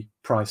modestly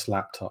priced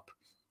laptop.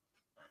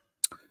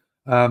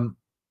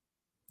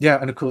 Yeah,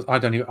 and of course, I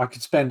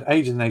could spend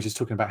ages and ages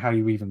talking about how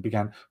you even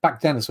began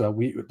back then as well.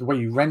 The way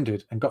you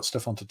rendered and got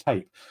stuff onto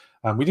tape.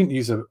 We didn't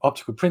use an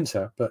optical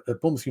printer, but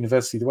at Bournemouth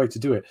University, the way to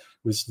do it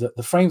was that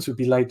the frames would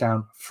be laid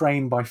down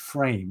frame by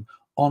frame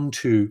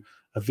onto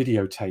a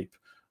videotape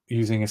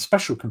using a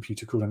special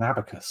computer called an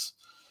abacus.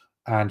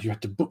 And you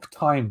had to book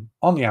time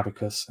on the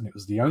abacus, and it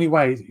was the only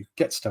way that you could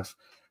get stuff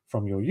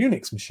from your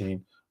Unix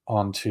machine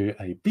onto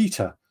a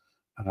beta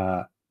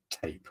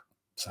tape.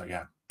 So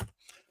yeah,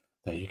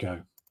 there you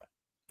go.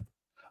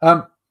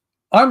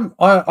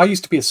 I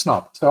used to be a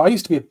snob. So I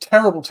used to be a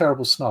terrible,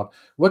 terrible snob.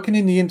 Working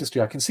in the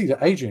industry, I can see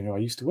that Adrian, who I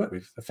used to work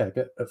with a fair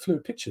bit at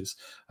Fluid Pictures,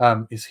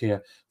 is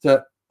here.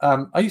 That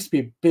I used to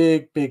be a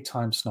big, big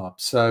time snob.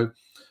 So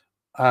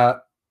I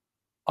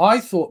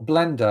thought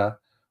Blender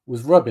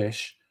was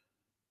rubbish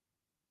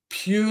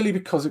purely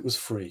because it was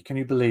free. Can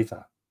you believe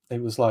that?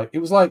 It was like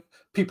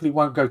people who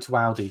won't go to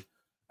Aldi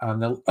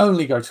and they'll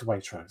only go to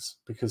Waitrose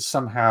because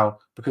somehow,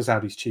 because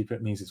Aldi's cheaper,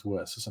 it means it's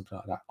worse or something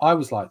like that. I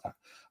was like that,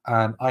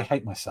 and I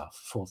hate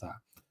myself for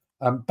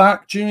that.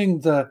 Back during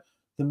the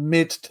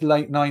mid to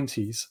late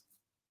 90s,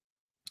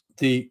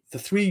 the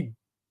three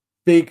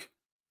big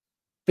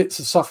bits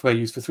of software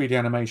used for 3D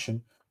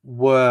animation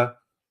were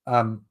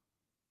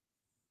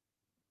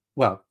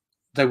well,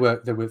 they were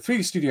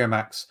 3D Studio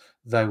Max,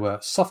 they were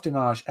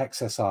Softimage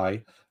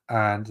XSI,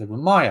 and they were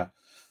Maya.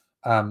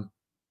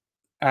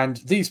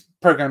 And these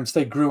programs,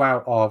 they grew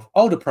out of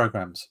older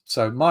programs.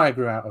 So Maya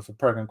grew out of a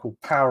program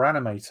called Power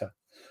Animator,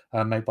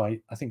 made by,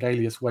 I think,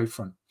 Alias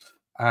Wavefront,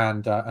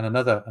 and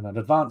an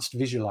advanced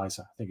visualizer,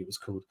 I think it was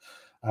called.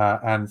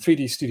 And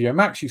 3D Studio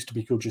Max used to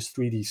be called just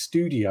 3D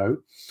Studio.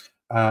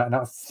 And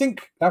I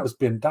think that'd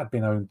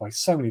been owned by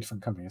so many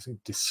different companies. I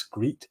think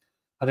Discrete.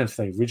 I don't know if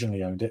they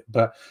originally owned it,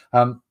 but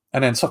and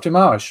then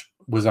Softimage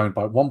was owned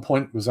by, at one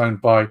point it was owned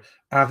by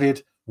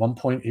Avid. One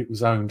point it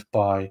was owned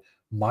by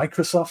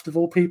Microsoft, of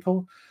all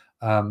people.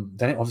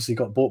 Then it obviously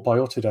got bought by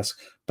Autodesk.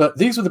 But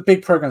these were the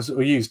big programs that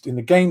were used in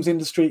the games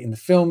industry, in the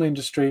film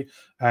industry,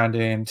 and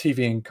in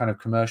TV and kind of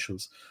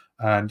commercials.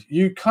 And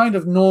you kind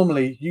of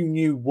normally, you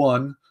knew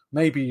one,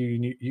 maybe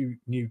you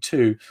knew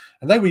two,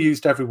 and they were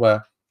used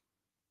everywhere.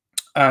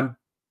 And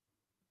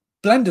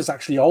Blender's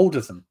actually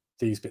older than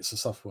these bits of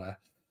software.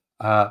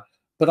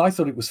 But I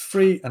thought it was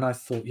free, and I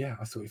thought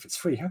if it's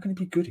free, how can it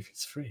be good if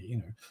it's free? You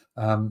know,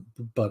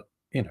 but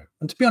you know,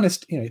 and to be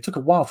honest, you know, it took a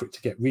while for it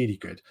to get really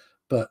good.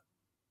 But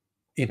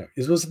you know,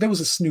 there was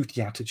a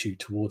snooty attitude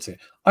towards it.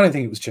 I don't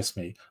think it was just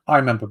me. I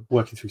remember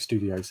working through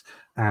studios,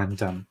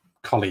 and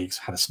colleagues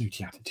had a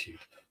snooty attitude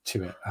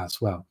to it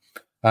as well.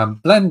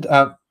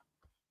 Blender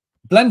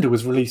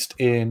was released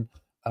in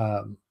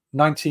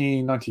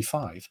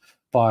 1995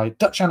 by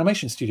Dutch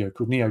animation studio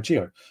called Neo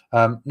Geo.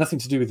 Nothing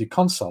to do with the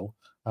console.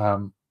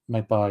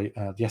 Made by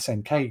the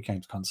SNK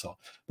games console,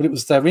 but it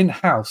was their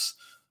in-house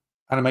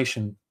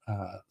animation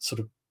sort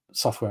of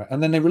software,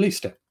 and then they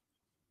released it.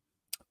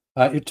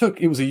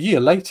 It was a year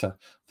later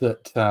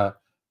that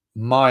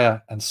Maya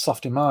and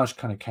Softimage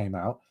kind of came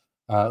out,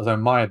 although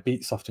Maya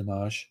beat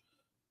Softimage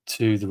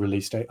to the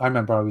release date. I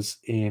remember I was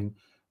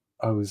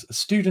a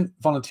student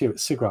volunteer at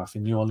SIGGRAPH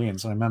in New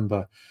Orleans, and I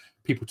remember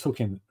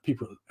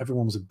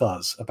everyone was a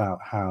buzz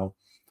about how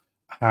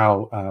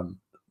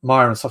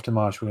Maya and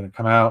Softimage were going to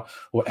come out,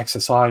 or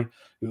XSI.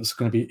 It's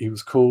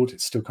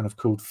still kind of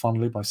called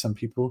fondly by some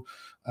people.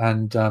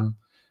 And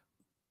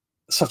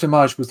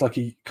Softimage was like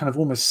a kind of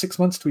almost 6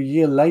 months to a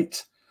year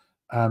late.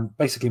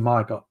 Basically,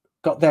 Maya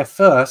got there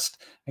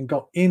first and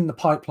got in the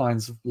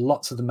pipelines of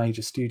lots of the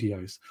major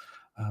studios.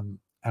 And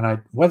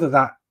whether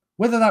that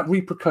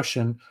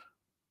repercussion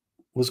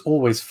was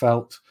always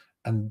felt,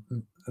 and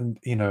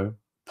you know,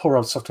 poor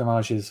old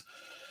Softimage's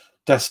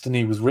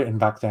destiny was written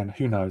back then.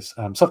 Who knows?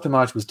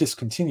 Softimage was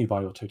discontinued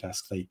by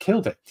Autodesk. They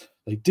killed it.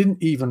 They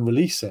didn't even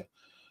release it,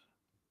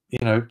 you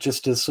know,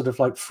 just as sort of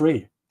like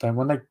free. Then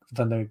when they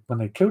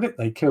killed it,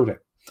 they killed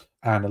it.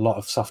 And a lot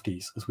of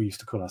softies, as we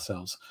used to call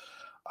ourselves,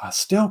 are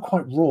still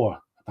quite raw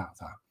about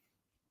that.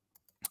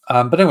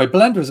 But anyway,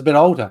 Blender is a bit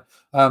older.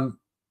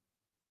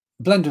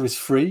 Blender is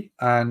free,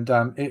 and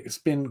it's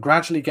been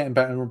gradually getting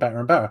better and better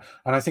and better.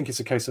 And I think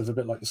it's a case of a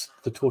bit like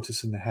the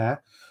tortoise and the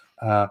hare.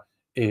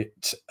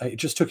 It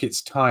just took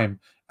its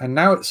time, and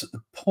now it's at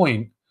the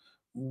point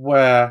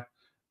where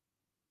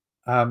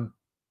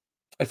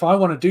if I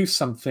want to do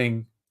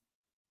something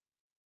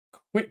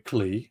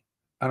quickly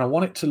and I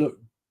want it to look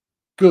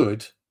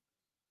good,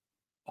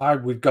 I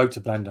would go to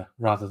Blender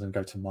rather than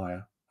go to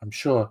Maya. I'm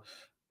sure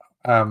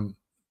I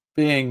don't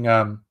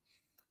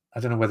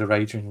know whether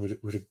Adrian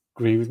would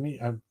agree with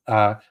me,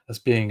 as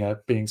being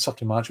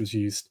Softimage was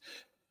used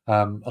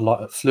a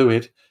lot at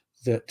Fluid,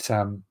 that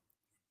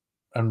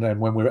and then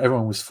when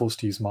everyone was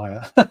forced to use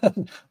Maya,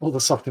 all the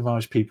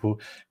Softimage people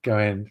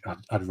going,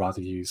 I'd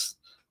rather use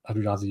a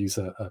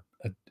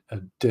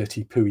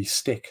dirty pooey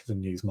stick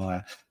than use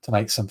Maya to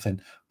make something.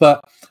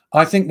 But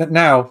I think that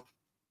now,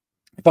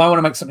 if I want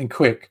to make something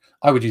quick,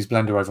 I would use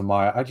Blender over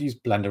Maya. I'd use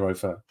Blender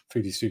over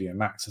 3D Studio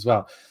Max as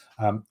well.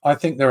 I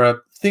think there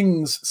are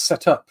things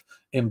set up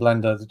in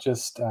Blender that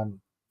just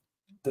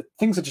that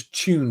things are just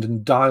tuned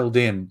and dialed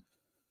in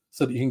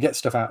so that you can get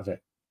stuff out of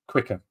it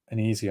quicker and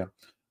easier.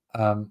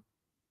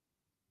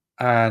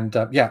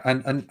 yeah,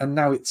 and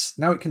now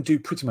it can do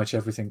pretty much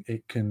everything.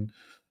 It can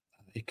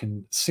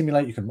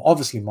simulate. You can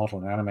obviously model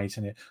and animate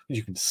in it, but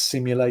you can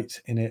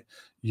simulate in it.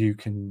 You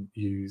can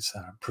use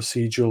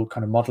procedural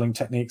kind of modeling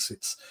techniques.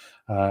 It's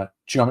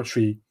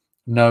geometry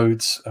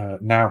nodes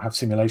now have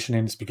simulation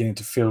in. It's beginning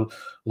to feel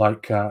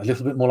like a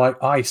little bit more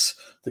like ice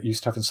that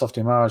used to have in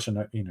Softimage,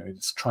 and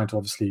it's trying to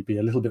obviously be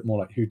a little bit more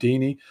like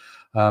Houdini.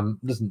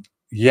 Doesn't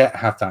yet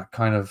have that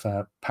kind of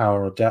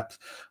power or depth,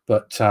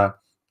 but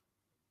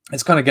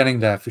it's kind of getting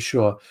there for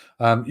sure.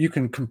 You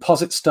can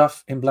composite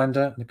stuff in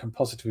Blender, and the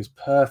compositor is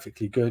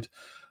perfectly good.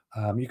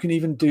 You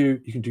can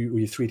do all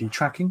your 3D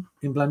tracking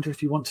in Blender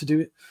if you want to do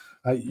it.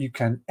 You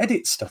can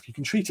edit stuff. You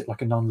can treat it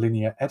like a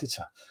non-linear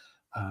editor.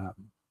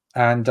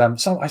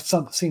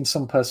 I've seen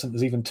some person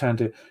has even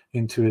turned it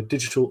into a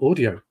digital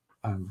audio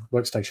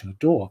workstation, a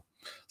DAW.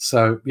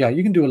 So yeah,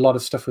 you can do a lot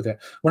of stuff with it.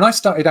 When I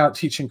started out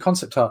teaching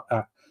concept art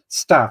at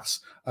Staffs,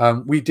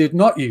 we did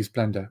not use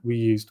Blender. We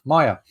used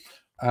Maya,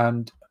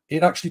 and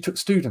it actually took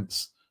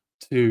students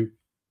to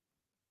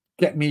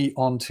get me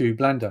onto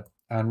Blender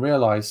and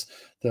realize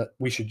that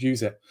we should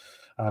use it.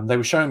 They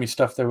were showing me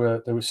stuff. They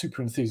were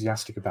super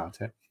enthusiastic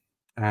about it,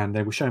 and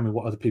they were showing me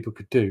what other people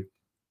could do.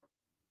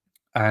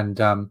 And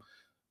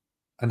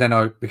then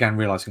I began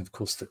realizing, of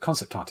course, that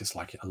concept artists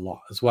like it a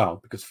lot as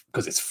well,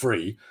 because it's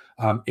free.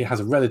 It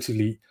has a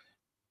relatively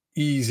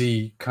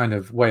easy kind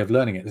of way of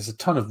learning it. There's a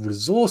ton of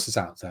resources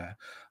out there.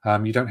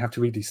 You don't have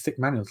to read these thick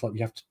manuals like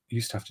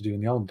used to have to do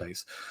in the old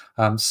days.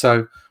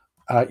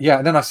 Yeah,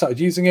 and then I started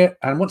using it,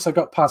 and once I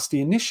got past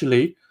the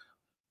initially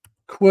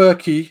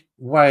quirky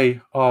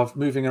way of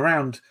moving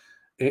around,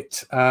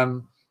 it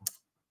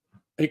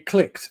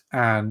clicked,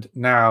 and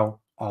now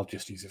I'll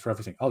just use it for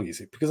everything. I'll use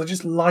it because I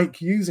just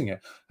like using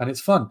it, and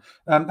it's fun.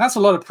 That's a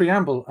lot of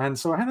preamble, and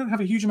so I don't have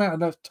a huge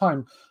amount of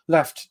time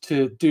left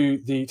to do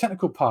the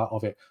technical part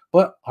of it,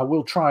 but I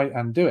will try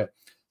and do it.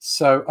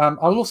 So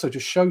I'll also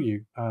just show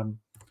you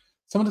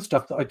some of the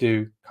stuff that I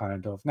do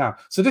kind of now.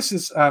 So this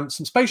is some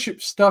spaceship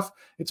stuff.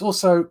 It's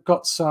also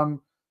got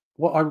some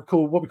what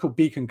we call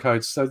beacon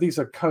codes. So these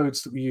are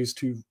codes that we use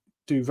to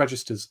do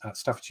registers at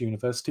Staffordshire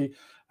University.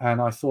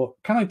 And I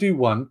thought, can I do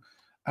one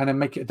and then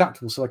make it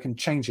adaptable so I can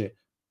change it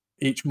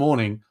each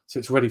morning so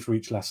it's ready for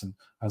each lesson?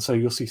 And so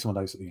you'll see some of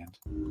those at the end.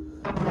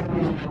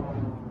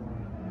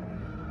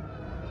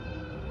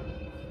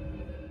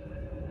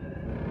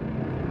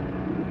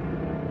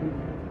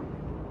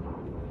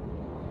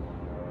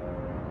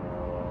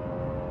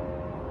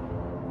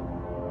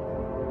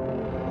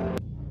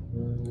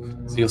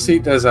 So you'll see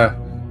there's a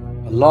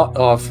lot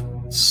of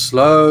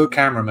slow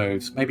camera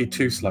moves, maybe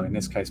too slow in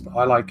this case, but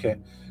I like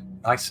it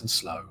nice and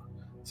slow.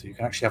 So you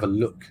can actually have a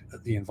look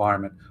at the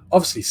environment.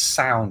 Obviously,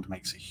 sound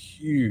makes a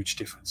huge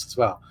difference as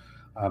well.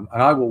 And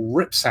I will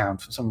rip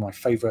sound from some of my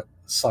favorite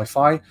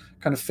sci-fi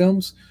kind of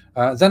films.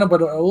 Then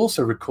I'll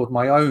also record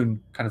my own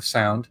kind of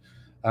sound,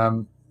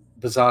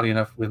 bizarrely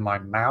enough, with my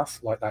mouth,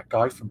 like that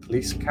guy from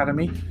Police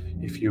Academy.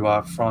 If you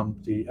are from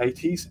the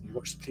 80s and you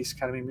watch the Police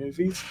Academy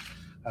movies,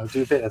 I'll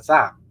do a bit of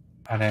that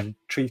and then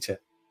treat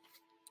it.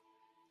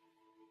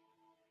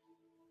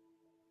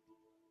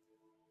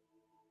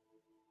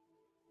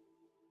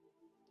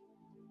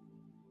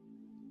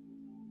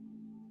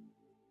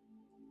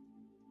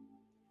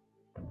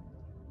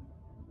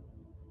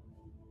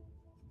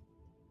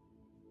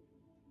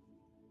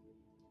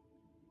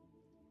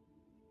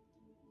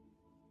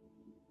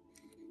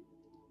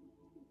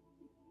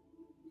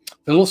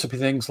 There'll also be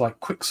things like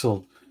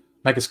Quixel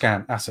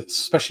Megascan assets,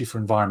 especially for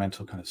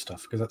environmental kind of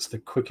stuff, because that's the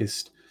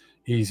quickest,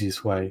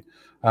 easiest way.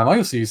 I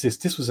also use this.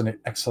 This was an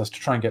exercise to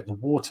try and get the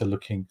water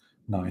looking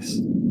nice.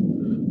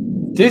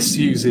 This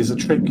uses a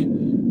trick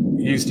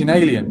used in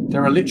Alien.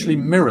 There are literally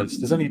mirrors.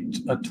 There's only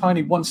a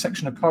tiny one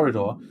section of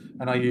corridor,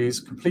 and I use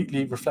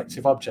completely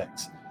reflective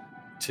objects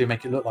to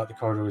make it look like the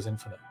corridor is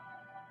infinite.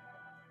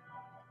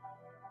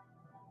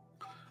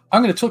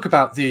 I'm going to talk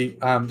about the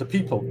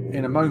people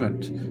in a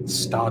moment.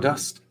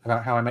 Stardust,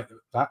 about how I make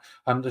that.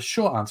 The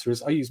short answer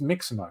is I use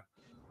Mixamo.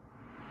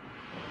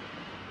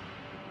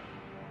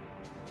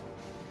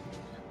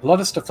 A lot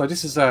of stuff like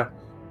this is a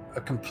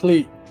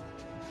complete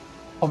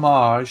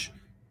homage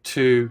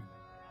to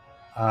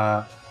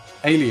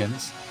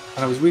Aliens,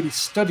 and I was really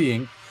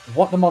studying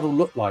what the model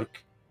looked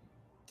like,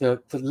 the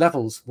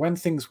levels, when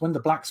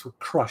the blacks were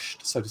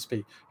crushed, so to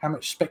speak, how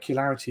much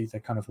specularity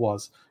there kind of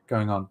was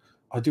going on.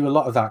 I do a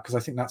lot of that because I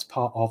think that's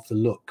part of the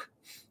look.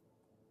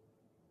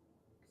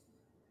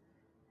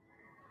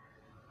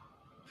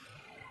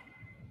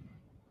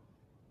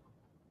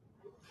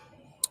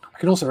 I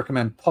can also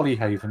recommend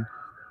Polyhaven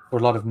for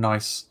a lot of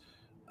nice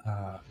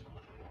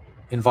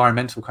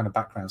environmental kind of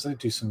backgrounds. They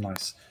do some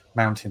nice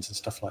mountains and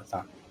stuff like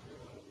that.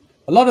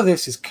 A lot of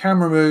this is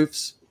camera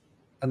moves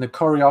and the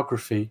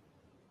choreography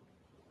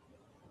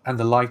and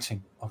the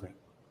lighting of it.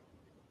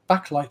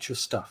 Backlight your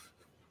stuff.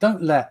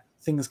 Don't let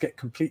things get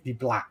completely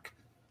black.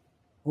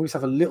 Always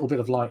have a little bit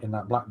of light in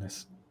that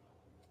blackness.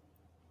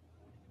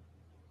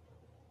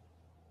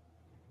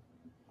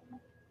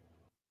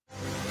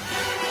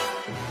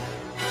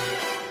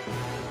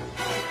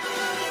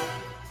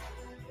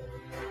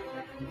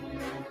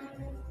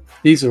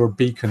 These are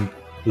beacon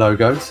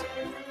logos.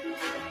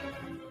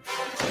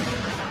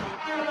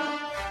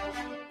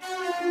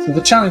 So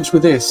the challenge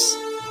with this,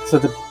 so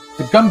the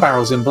gun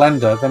barrel's in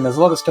Blender, then there's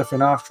a lot of stuff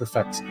in After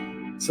Effects.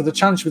 So the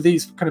challenge with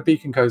these kind of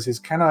beacon codes is,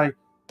 can I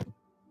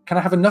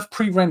have enough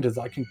pre-rendered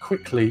that I can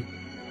quickly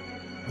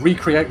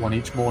recreate one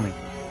each morning?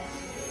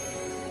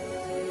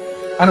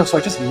 And also,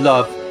 I just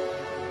love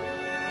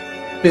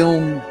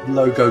film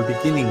logo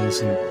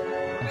beginnings and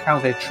how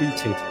they're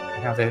treated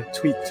and how they're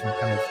tweaked and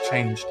kind of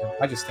changed. And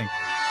I just think,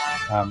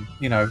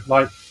 you know,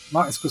 like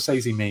Martin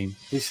Scorsese meme,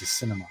 this is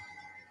cinema.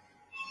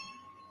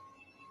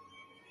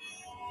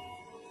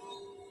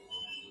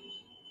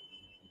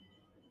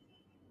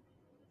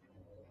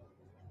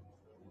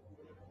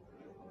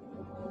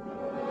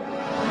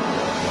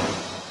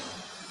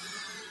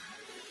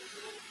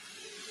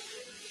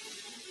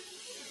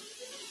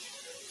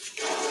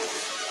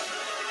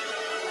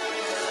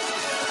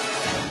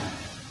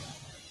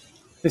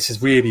 This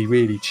is really,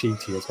 really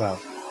cheaty as well.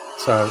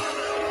 So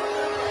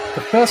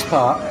the first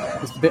part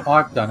is the bit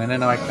I've done, and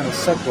then I kind of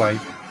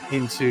segue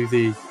into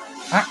the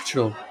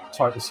actual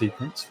title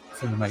sequence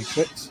from the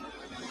Matrix.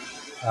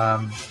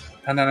 And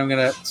then I'm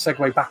going to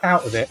segue back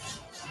out of it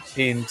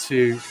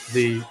into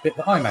the bit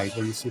that I made,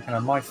 where you see kind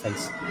of my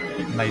face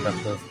made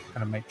up of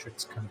kind of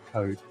Matrix kind of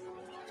code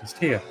just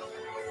here.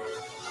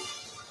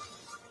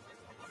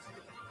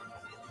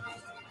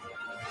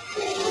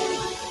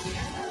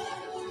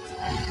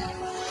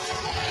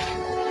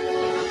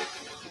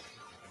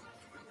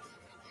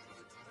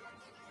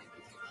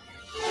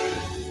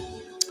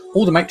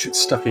 All the Matrix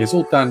stuff here is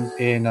all done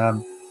in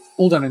the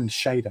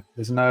shader.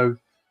 There's no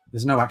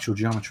actual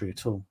geometry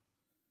at all.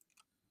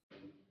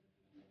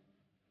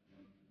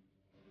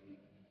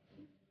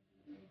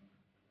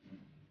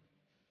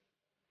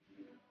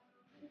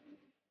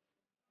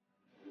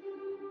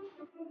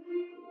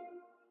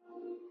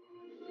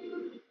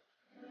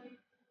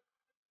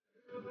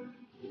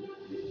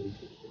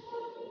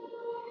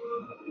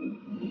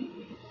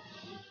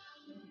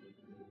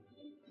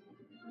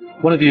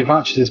 One of the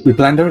advantages with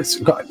Blender, it's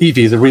got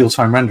Eevee as a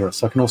real-time renderer,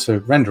 so I can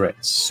also render it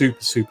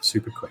super, super,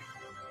 super quick.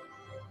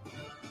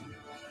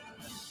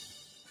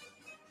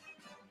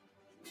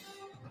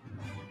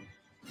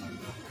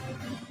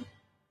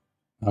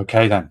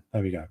 Okay, then,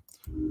 there we go.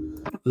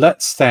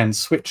 Let's then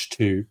switch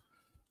to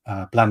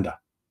Blender.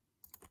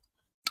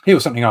 Here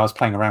was something I was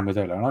playing around with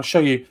earlier, and I'll show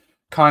you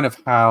kind of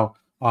how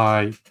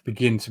I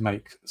begin to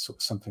make sort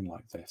of something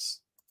like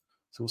this.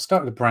 So we'll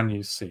start with a brand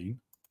new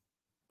scene.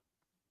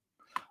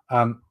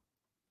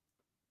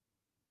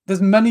 There's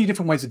many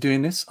different ways of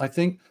doing this, I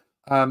think.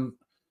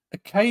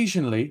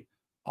 Occasionally,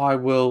 I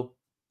will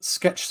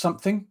sketch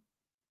something,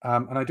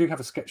 and I do have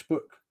a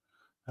sketchbook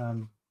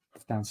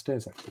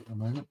downstairs actually at the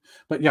moment.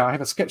 But yeah, I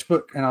have a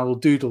sketchbook, and I will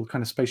doodle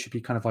kind of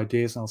spaceshipy kind of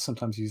ideas, and I'll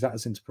sometimes use that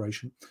as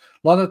inspiration.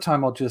 A lot of the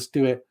time, I'll just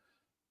do it.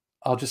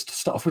 I'll just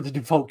start off with the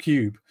default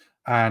cube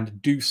and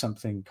do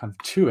something kind of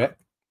to it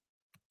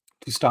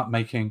to start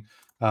making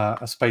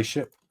a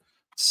spaceship.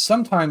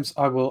 Sometimes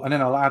I will, and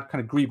then I'll add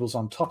kind of greebles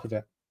on top of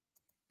it.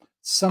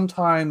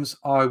 Sometimes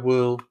I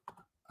will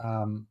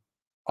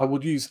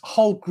use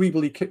whole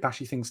greebly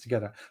kitbashy things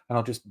together,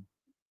 and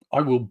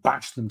I will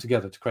batch them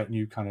together to create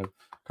new kind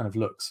of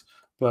looks.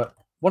 But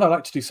what I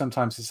like to do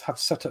sometimes is have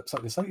setups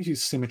like this. I like to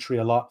use symmetry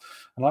a lot.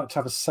 I like to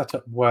have a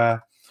setup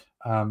where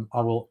I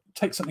will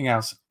take something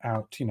else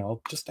out. You know,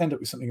 I'll just end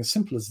up with something as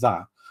simple as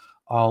that.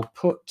 I'll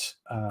put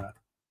a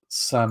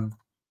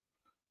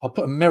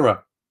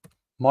mirror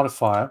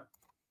modifier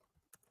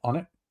on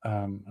it,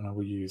 and I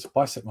will use a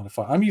bisect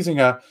modifier. I'm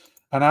using an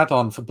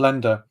add-on for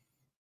Blender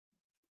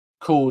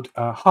called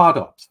Hard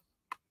Ops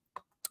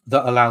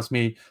that allows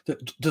me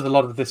that does a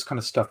lot of this kind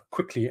of stuff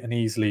quickly and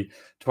easily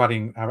to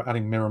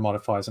adding mirror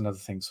modifiers and other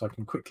things. So I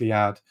can quickly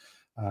add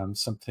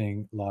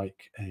something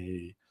like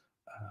a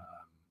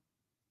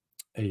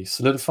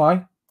solidify,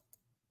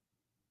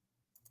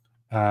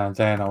 and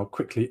then I'll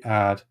quickly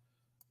add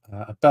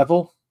a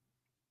bevel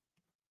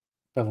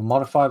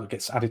modifier that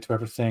gets added to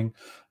everything,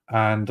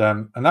 and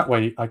that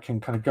way I can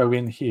kind of go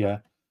in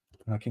here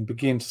and I can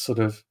begin to sort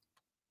of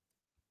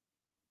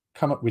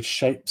come up with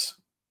shapes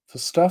for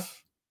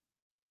stuff.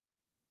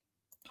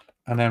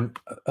 And then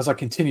as I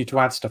continue to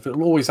add stuff,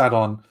 it'll always add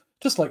on,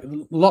 just like a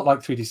lot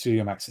like 3D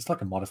Studio Max. It's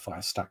like a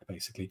modifier stack,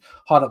 basically.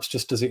 HardOps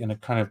just does it in a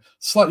kind of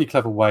slightly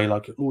clever way,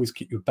 like it'll always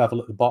keep your bevel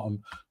at the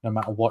bottom no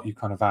matter what you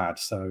kind of add.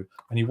 So,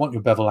 and you want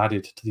your bevel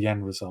added to the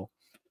end result.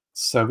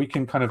 So we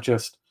can kind of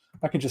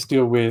I can just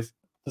deal with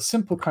the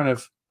simple kind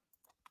of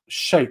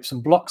shapes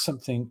and block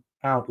something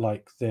out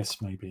like this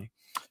maybe.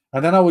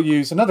 And then I will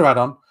use another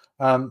add-on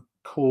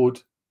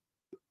called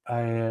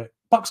a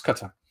box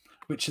cutter,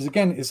 which is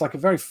again is like a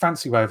very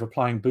fancy way of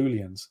applying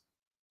booleans.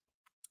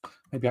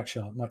 Maybe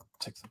actually I might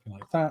take something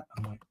like that.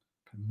 I might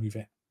kind of move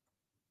it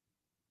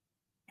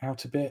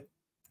out a bit.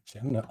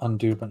 Actually, I'm going to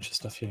undo a bunch of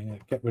stuff here. I'm going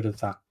to get rid of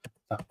that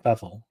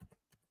bevel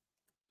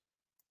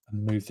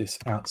and move this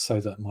out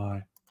so that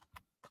my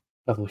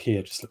bevel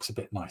here just looks a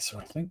bit nicer,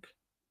 I think.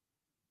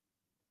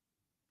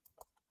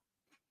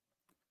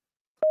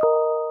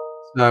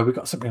 So we've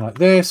got something like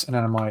this, and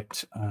then I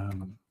might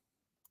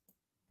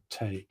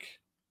take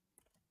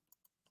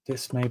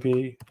this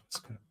maybe. Let's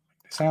go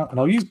make this out, and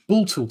I'll use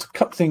Bull Tool to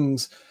cut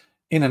things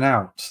in and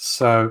out.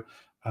 So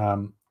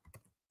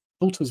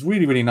Bull Tool is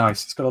really, really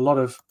nice. It's got a lot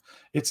of,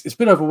 it's a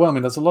bit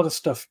overwhelming. There's a lot of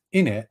stuff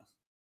in it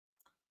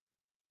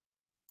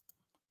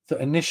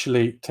that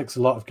initially takes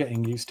a lot of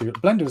getting used to.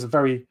 Blender is a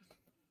very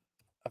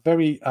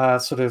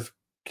sort of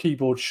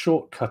keyboard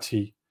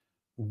shortcutty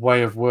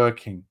way of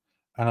working,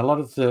 and a lot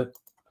of the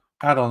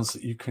add-ons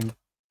that you can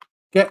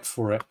get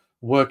for it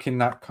work in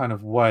that kind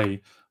of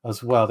way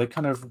as well. They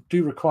kind of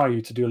do require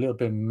you to do a little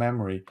bit of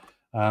memory,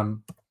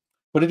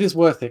 but it is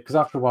worth it because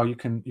after a while you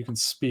can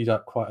speed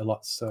up quite a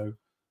lot. So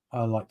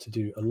I like to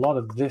do a lot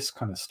of this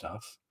kind of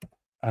stuff,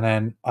 and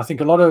then I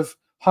think a lot of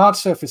hard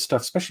surface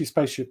stuff, especially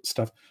spaceship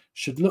stuff,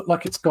 should look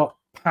like it's got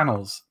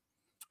panels.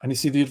 And you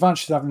see the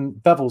advantage of having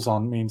bevels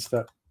on means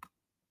that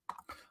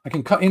I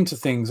can cut into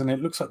things, and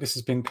it looks like this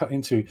has been cut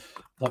into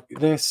like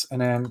this. And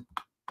then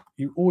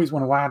you always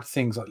want to add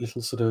things like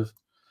little sort of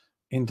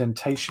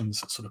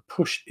indentations that sort of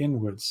push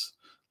inwards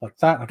like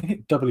that. I can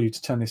hit W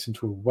to turn this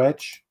into a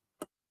wedge,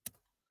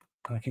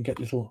 and I can get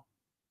little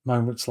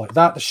moments like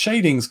that. The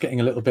shading's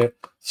getting a little bit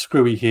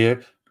screwy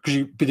here because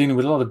you've been dealing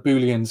with a lot of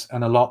booleans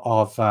and a lot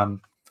of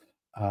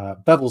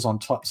bevels on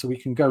top. So we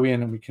can go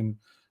in and we can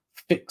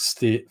fix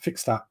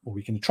that, or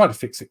we can try to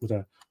fix it with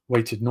a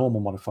weighted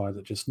normal modifier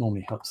that just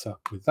normally helps out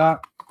with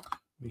that.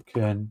 We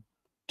can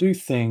do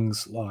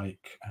things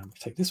like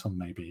take this one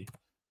maybe,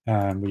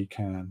 and we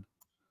can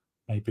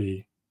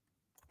maybe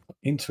put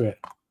into it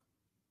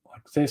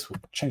like this. We'll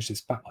change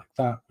this back like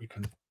that. We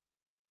can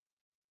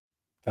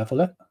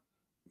bevel it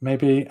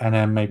maybe, and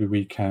then maybe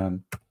we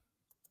can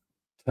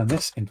turn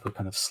this into a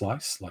kind of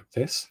slice like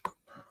this.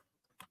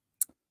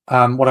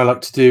 What I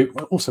like to do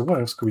also, what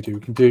else could we do? We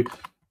can do,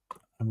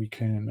 and we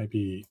can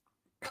maybe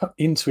cut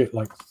into it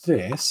like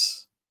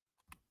this.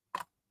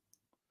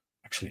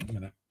 Actually, I'm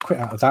going to quit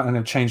out of that and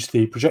then change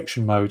the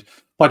projection mode.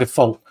 By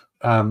default,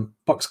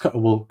 box cutter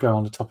will go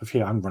on the top of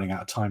here. I'm running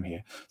out of time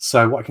here.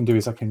 So what I can do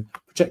is I can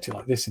project it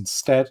like this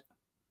instead.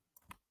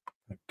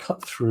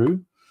 Cut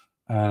through,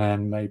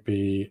 and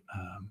maybe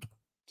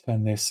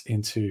turn this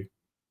into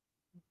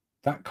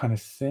that kind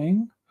of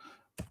thing.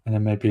 And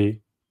then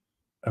maybe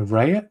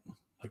array it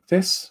like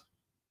this.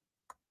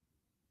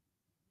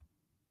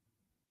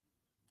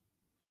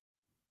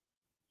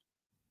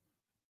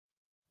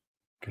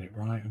 Get it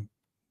right, and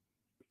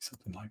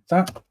something like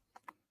that.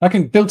 I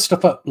can build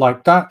stuff up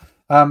like that.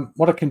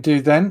 What I can do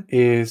then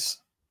is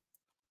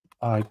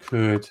I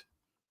could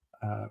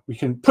we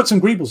can put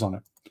some greebles on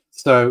it.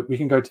 So we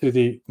can go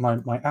to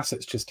my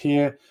assets just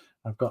here.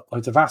 I've got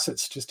loads of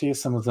assets just here.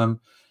 Some of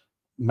them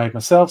made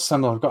myself,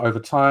 some I've got over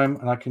time,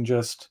 and I can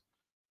just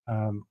I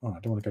don't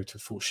want to go to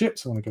full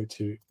ships. I want to go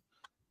to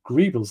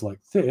greebles like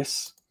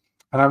this,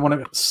 and I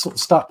want to sort of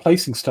start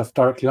placing stuff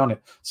directly on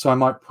it. So I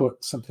might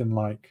put something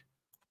like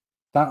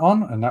that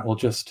on, and that will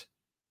just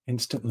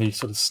instantly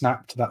sort of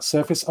snap to that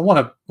surface. I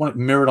want it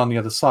mirrored on the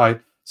other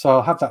side, so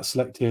I'll have that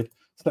selected.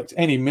 Select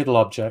any middle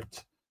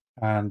object,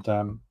 and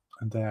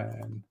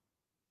then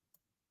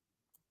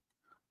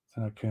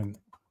I can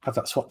have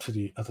that swap to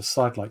the other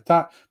side like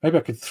that. Maybe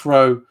I could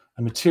throw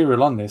a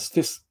material on this.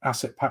 This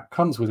asset pack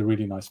comes with a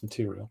really nice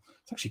material.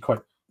 It's actually quite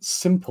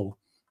simple,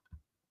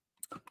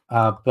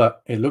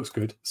 but it looks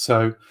good.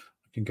 So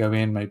I can go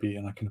in maybe,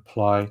 and I can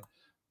apply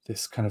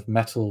this kind of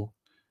metal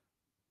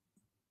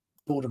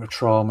border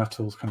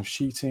metals kind of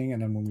sheeting,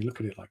 and then when we look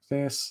at it like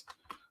this,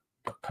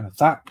 got kind of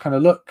that kind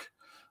of look.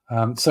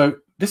 So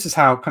this is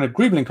how kind of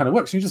greebling kind of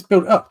works. You just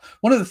build it up.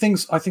 One of the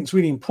things I think is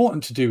really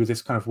important to do with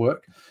this kind of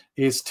work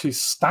is to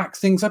stack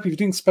things up. If you're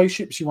doing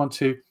spaceships, you want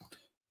to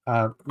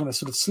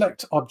sort of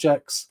select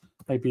objects,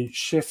 maybe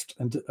Shift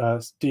and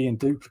D and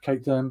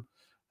duplicate them,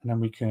 and then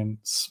we can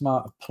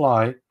Smart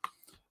Apply,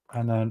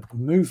 and then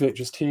move it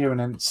just here, and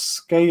then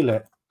scale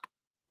it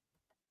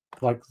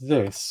like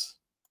this.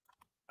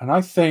 And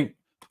I think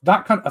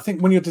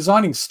when you're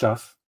designing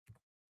stuff,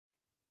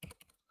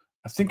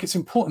 I think it's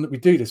important that we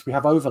do this. We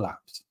have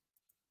overlaps.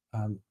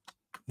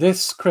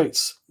 This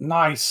creates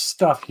nice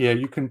stuff here.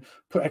 You can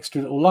put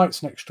extra little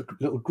lights and extra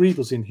little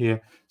greebles in here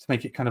to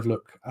make it kind of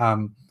look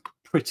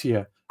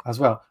prettier as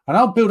well. And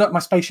I'll build up my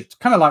spaceships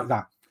kind of like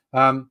that.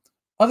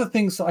 Other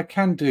things that I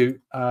can do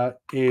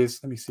is,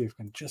 let me see if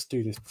I can just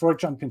do this before I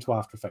jump into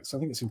After Effects. I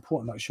think it's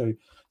important that I show you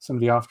some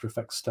of the After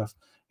Effects stuff,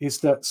 is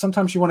that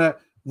sometimes you want to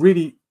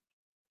really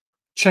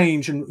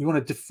change and you want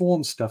to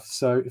deform stuff.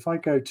 So if I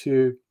go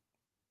to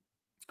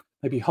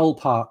maybe whole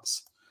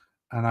parts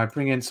and I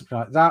bring in something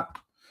like that,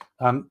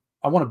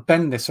 I want to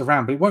bend this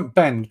around, but it won't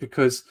bend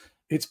because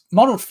it's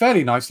modeled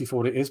fairly nicely for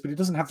what it is, but it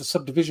doesn't have the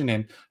subdivision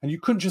in. And you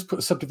couldn't just put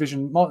a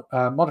subdivision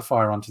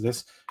modifier onto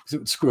this because it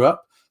would screw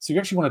up. So you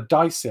actually want to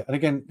dice it. And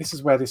again, this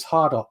is where this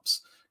hard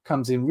ops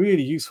comes in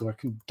really useful. I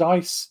can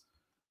dice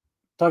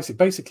it,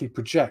 basically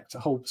project a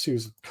whole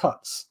series of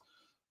cuts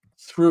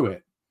through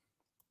it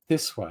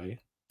this way.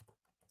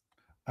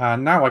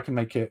 And now I can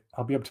make it,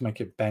 I'll be able to make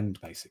it bend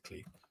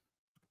basically.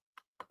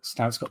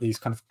 So now it's got these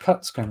kind of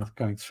cuts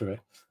going through it,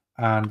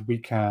 and we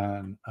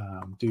can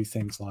do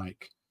things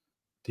like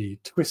the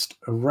twist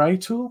array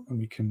tool, and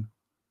we can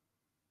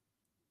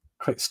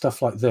create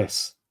stuff like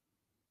this.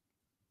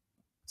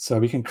 So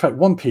we can create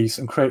one piece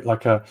and create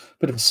like a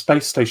bit of a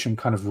space station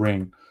kind of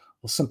ring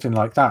or something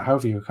like that,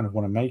 however you kind of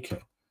want to make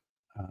it.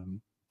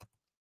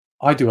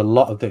 I do a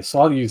lot of this, so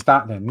I'll use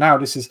that then. Now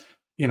this is,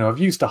 you know, I've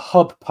used a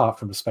hub part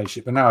from a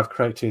spaceship, but now I've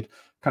created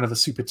kind of a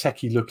super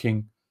techie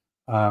looking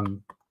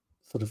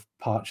sort of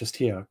part just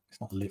here. It's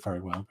not lit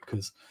very well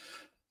because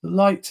the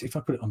light, if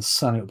I put it on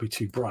sun, it'll be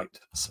too bright.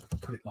 So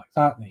put it like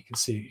that, and you can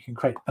see you can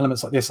create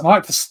elements like this. And I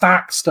like to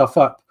stack stuff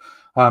up,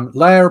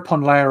 layer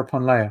upon layer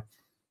upon layer.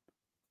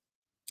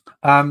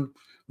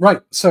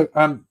 Right, so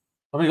I've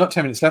only got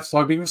 10 minutes left, so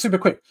I'll be super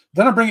quick.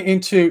 Then I'll bring it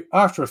into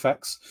After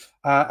Effects,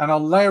 and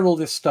I'll layer all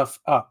this stuff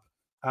up,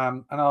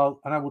 and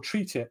I will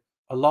treat it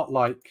a lot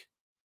like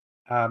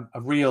a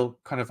real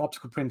kind of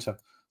optical printer.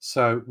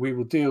 So we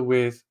will deal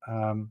with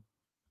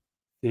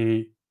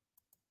the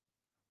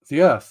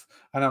Earth,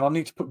 and then I'll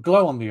need to put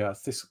glow on the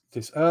Earth.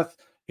 This Earth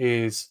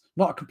is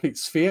not a complete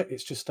sphere;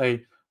 it's just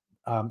a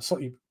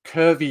slightly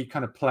curvy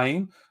kind of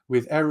plane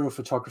with aerial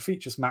photography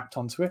just mapped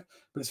onto it.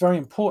 But it's very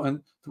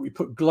important that we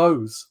put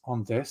glows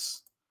on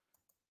this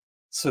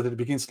so that it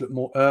begins to look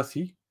more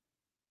earthy.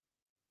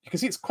 You can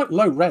see it's quite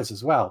low res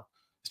as well.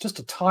 It's just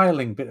a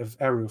tiling bit of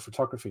aerial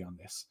photography on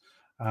this.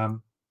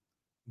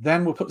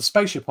 Then we'll put the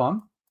spaceship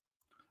on.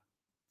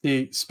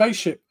 The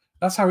spaceship,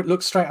 that's how it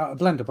looks straight out of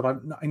Blender, but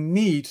I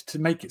need to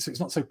make it so it's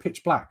not so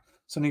pitch black.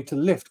 So I need to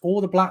lift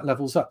all the black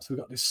levels up. So we've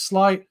got this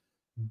slight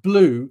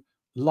blue,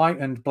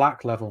 lightened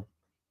black level.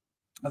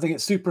 I think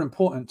it's super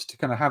important to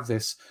kind of have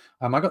this.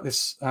 I got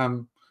this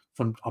from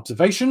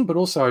observation, but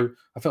also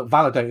I felt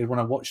validated when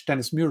I watched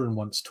Dennis Muren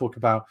once talk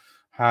about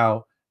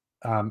how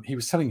he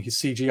was telling his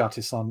CG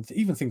artists on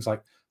even things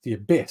like The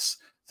Abyss,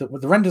 that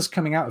the renders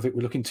coming out of it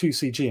were looking too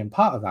CG, and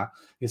part of that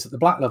is that the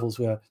black levels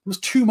there was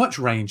too much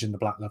range in the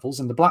black levels,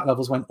 and the black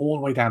levels went all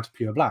the way down to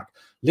pure black.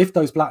 Lift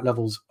those black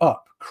levels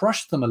up,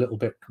 crush them a little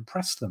bit,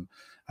 compress them,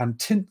 and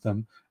tint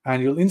them,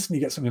 and you'll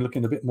instantly get something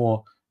looking a bit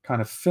more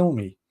kind of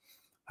filmy.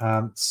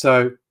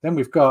 So then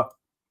we've got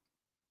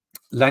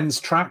lens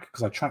track,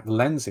 because I track the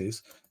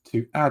lenses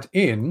to add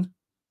in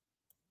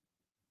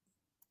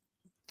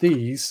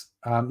these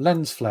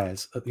lens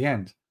flares at the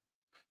end.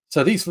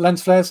 So these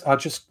lens flares are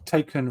just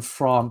taken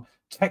from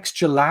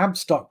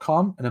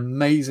texturelabs.com, an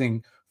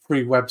amazing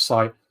free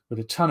website with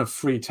a ton of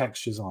free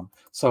textures on.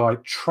 So I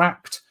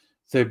tracked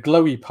the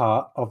glowy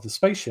part of the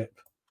spaceship,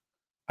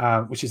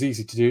 which is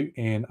easy to do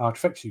in After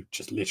Effects. You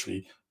just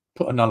literally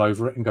put a null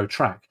over it and go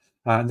track.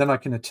 And then I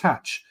can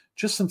attach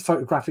just some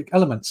photographic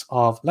elements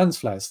of lens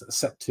flares that are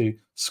set to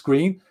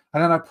screen.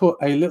 And then I put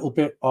a little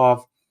bit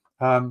of,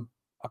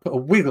 I put a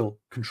wiggle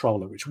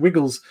controller, which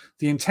wiggles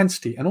the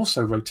intensity and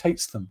also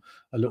rotates them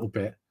a little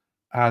bit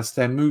as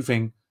they're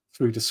moving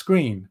through the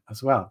screen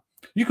as well.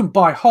 You can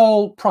buy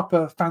whole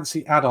proper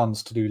fancy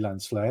add-ons to do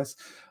lens flares.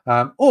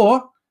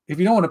 Or if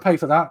you don't want to pay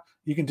for that,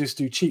 you can just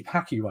do cheap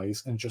hacky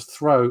ways and just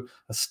throw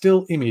a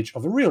still image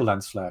of a real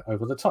lens flare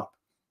over the top.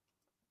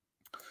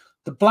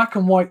 The black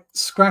and white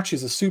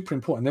scratches are super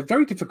important. They're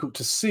very difficult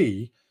to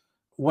see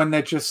when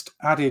they're just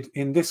added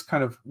in this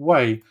kind of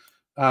way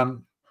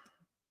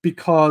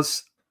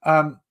because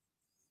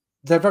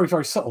they're very,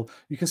 very subtle.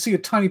 You can see the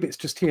tiny bits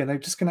just here, and they're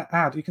just going to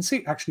add. You can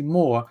see actually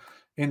more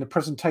in the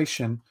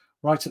presentation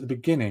right at the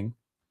beginning.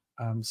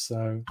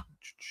 So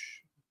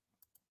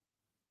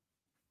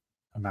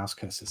a mouse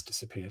cursor's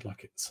disappeared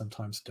like it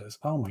sometimes does.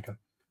 Oh my God,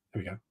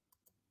 there we go.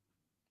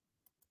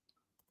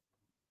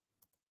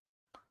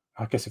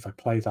 I guess if I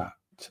play that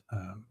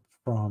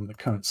from the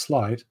current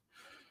slide.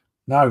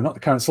 No, not the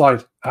current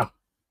slide.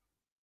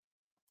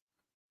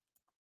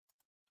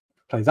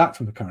 Play that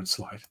from the current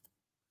slide.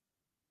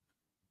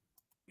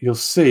 You'll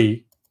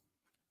see,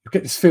 you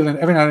get this feeling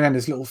every now and then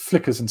there's little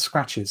flickers and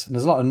scratches, and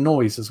there's a lot of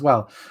noise as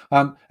well.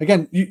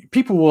 Again,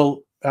 people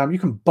will, you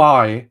can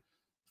buy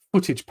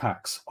footage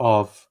packs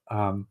of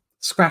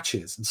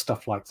scratches and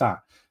stuff like that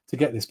to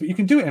get this, but you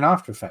can do it in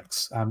After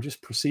Effects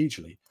just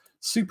procedurally,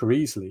 super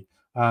easily.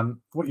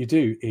 What you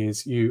do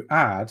is you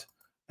add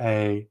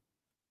a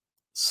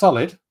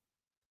solid,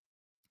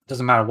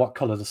 doesn't matter what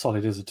color the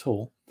solid is at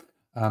all,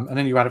 and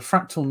then you add a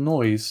fractal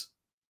noise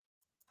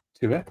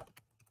to it.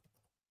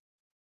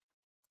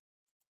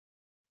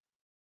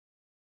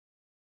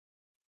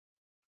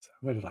 So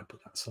where did I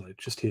put that solid?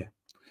 Just here.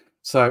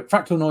 So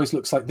fractal noise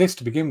looks like this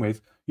to begin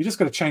with. You just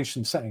got to change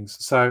some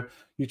settings. So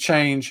you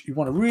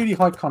want a really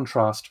high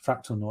contrast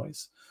fractal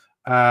noise,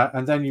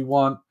 and then you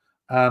want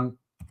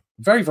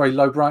very, very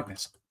low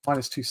brightness,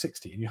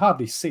 -260, and you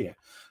hardly see it.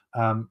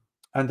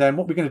 And then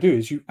what we're going to do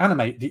is you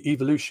animate the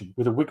evolution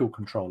with a wiggle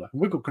controller.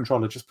 And wiggle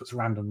controller just puts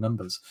random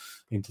numbers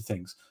into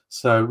things.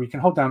 So we can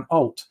hold down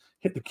Alt,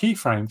 hit the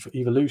keyframe for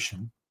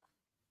evolution,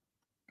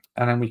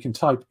 and then we can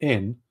type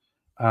in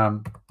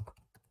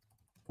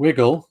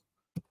wiggle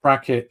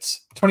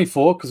brackets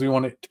 24, because we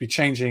want it to be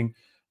changing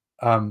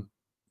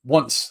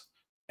once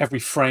every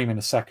frame in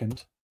a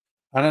second.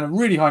 And then a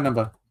really high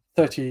number,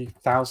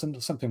 30,000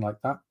 or something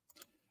like that.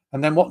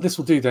 And then what this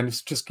will do then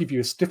is just give you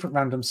a different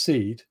random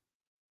seed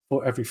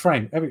for every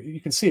frame.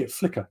 You can see it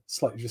flicker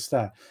slightly just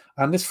there.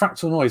 And this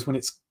fractal noise, when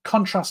it's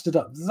contrasted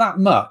up that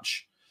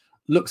much,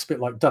 looks a bit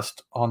like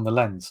dust on the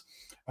lens.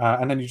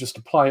 And then you just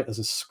apply it as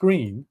a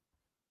screen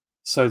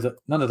so that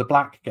none of the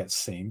black gets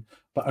seen,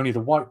 but only the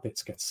white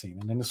bits get seen.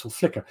 And then this will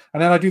flicker.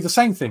 And then I do the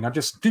same thing. I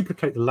just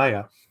duplicate the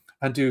layer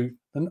and do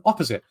an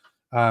opposite.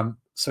 So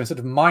instead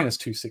of minus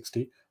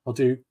 260, I'll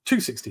do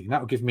 260. And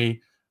that will give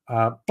me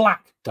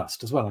black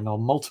dust as well. And I'll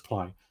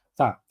multiply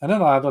that. And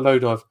then I add a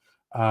load of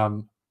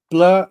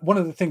blur. One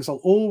of the things I'll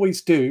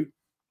always do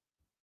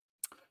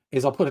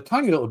is I'll put a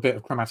tiny little bit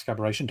of chromatic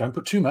aberration. Don't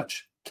put too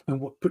much.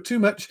 Don't put too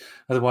much.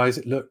 Otherwise,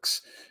 it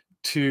looks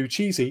too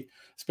cheesy.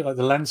 It's a bit like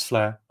the lens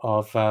flare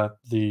of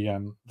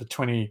the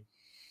 2010s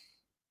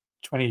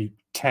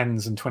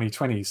and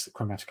 2020s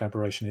chromatic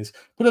aberration is.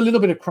 Put a little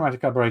bit of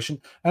chromatic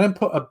aberration and then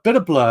put a bit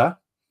of blur,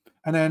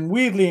 and then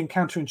weirdly and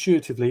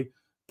counterintuitively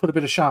put a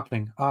bit of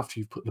sharpening after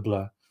you've put the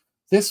blur.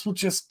 This will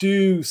just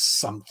do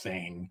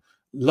something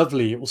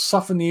lovely. It will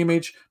soften the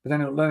image, but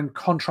then it'll then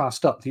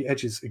contrast up the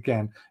edges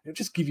again. It'll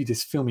just give you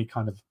this filmy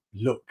kind of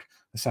look,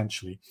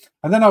 essentially.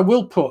 And then I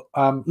will put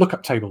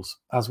lookup tables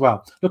as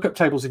well. Lookup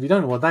tables, if you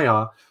don't know what they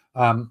are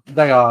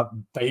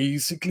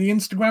basically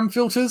Instagram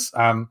filters.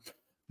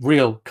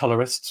 Real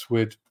colorists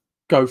would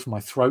go for my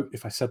throat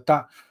if I said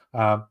that,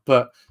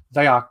 but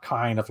they are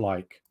kind of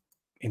like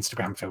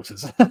Instagram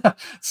filters.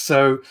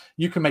 So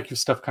you can make your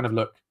stuff kind of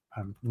look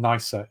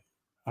nicer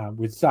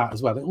with that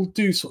as well. It will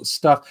do sort of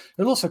stuff.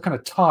 It'll also kind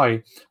of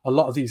tie a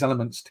lot of these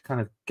elements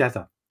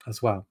together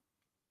as well.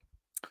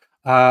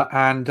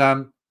 And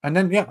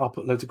then, yeah, I'll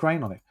put loads of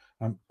grain on it.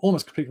 I'm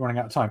almost completely running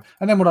out of time.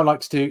 And then what I like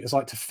to do is I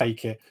like to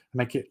fake it and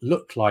make it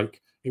look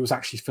like it was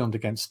actually filmed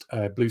against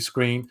a blue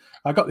screen.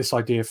 I got this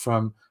idea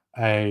from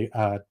a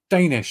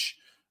Danish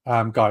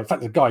guy. In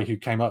fact, the guy who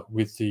came up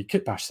with the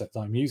kit bash set that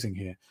I'm using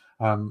here,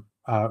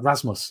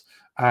 Rasmus.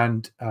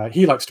 And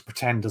he likes to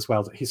pretend as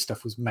well that his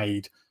stuff was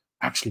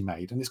actually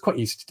made. And it's quite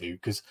easy to do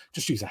because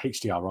just use a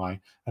HDRI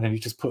and then you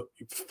just put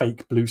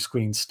fake blue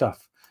screen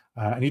stuff.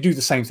 And you do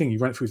the same thing. You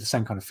run it through the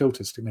same kind of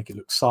filters to make it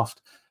look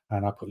soft.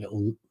 And I put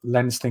little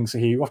lens things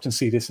here. You often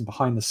see this in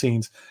behind the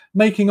scenes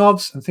making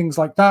ofs and things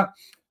like that.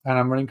 And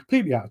I'm running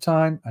completely out of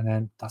time. And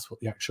then that's what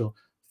the actual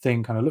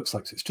thing kind of looks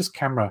like. So it's just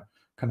camera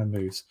kind of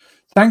moves.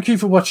 Thank you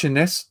for watching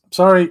this.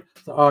 Sorry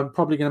that I'm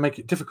probably going to make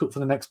it difficult for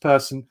the next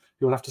person.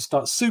 You'll have to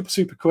start super,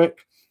 super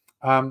quick.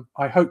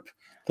 I hope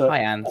that... Hi,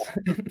 Anne.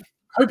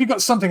 hope you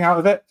got something out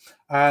of it.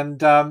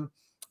 And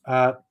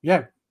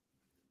yeah,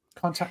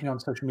 contact me on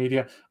social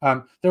media.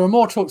 There are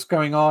more talks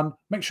going on.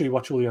 Make sure you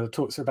watch all the other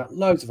talks. They're about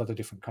loads of other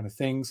different kind of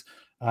things.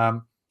 I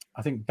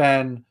think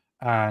Ben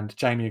and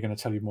Jamie are going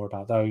to tell you more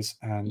about those.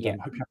 And Yeah.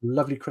 hope you have a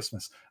lovely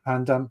Christmas.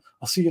 And I'll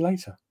see you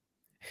later.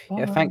 Bye.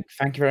 Yeah,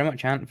 thank you very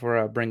much, Ant,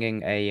 for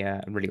bringing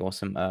a really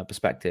awesome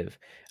perspective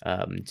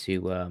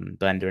to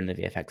Blender and the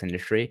VFX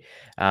industry.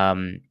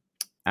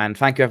 And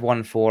thank you,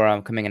 everyone,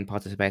 for coming and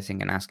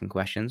participating and asking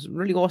questions.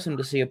 Really awesome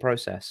to see your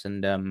process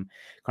and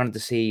kind of to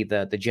see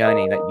the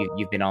journey that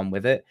you've been on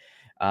with it.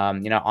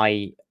 You know,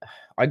 I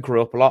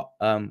grew up a lot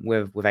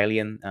with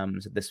Alien,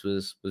 so this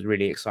was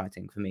really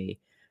exciting for me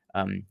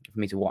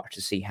to watch,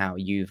 to see how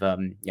you've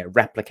you know,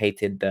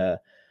 replicated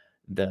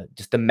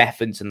the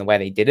methods and the way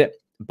they did it,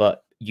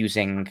 but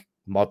using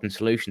modern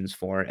solutions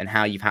for it, and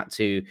how you've had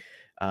to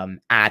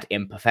add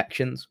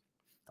imperfections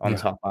on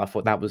top. I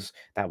thought that was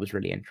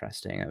really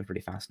interesting. It was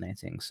really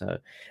fascinating. So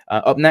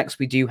up next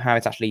we do have,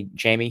 it's actually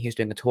Jamie who's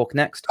doing a talk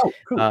next. Oh,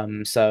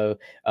 cool.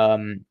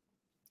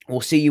 We'll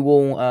see you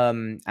all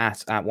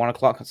at 1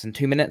 o'clock. That's in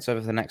 2 minutes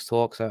over the next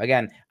talk. So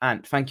again,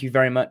 Ant, thank you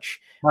very much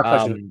My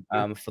pleasure.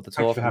 for the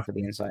talk and for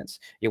the me. insights.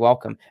 You're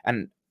welcome.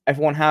 And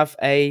everyone have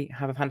a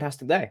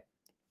fantastic day.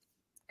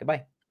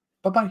 Goodbye.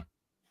 Bye-bye.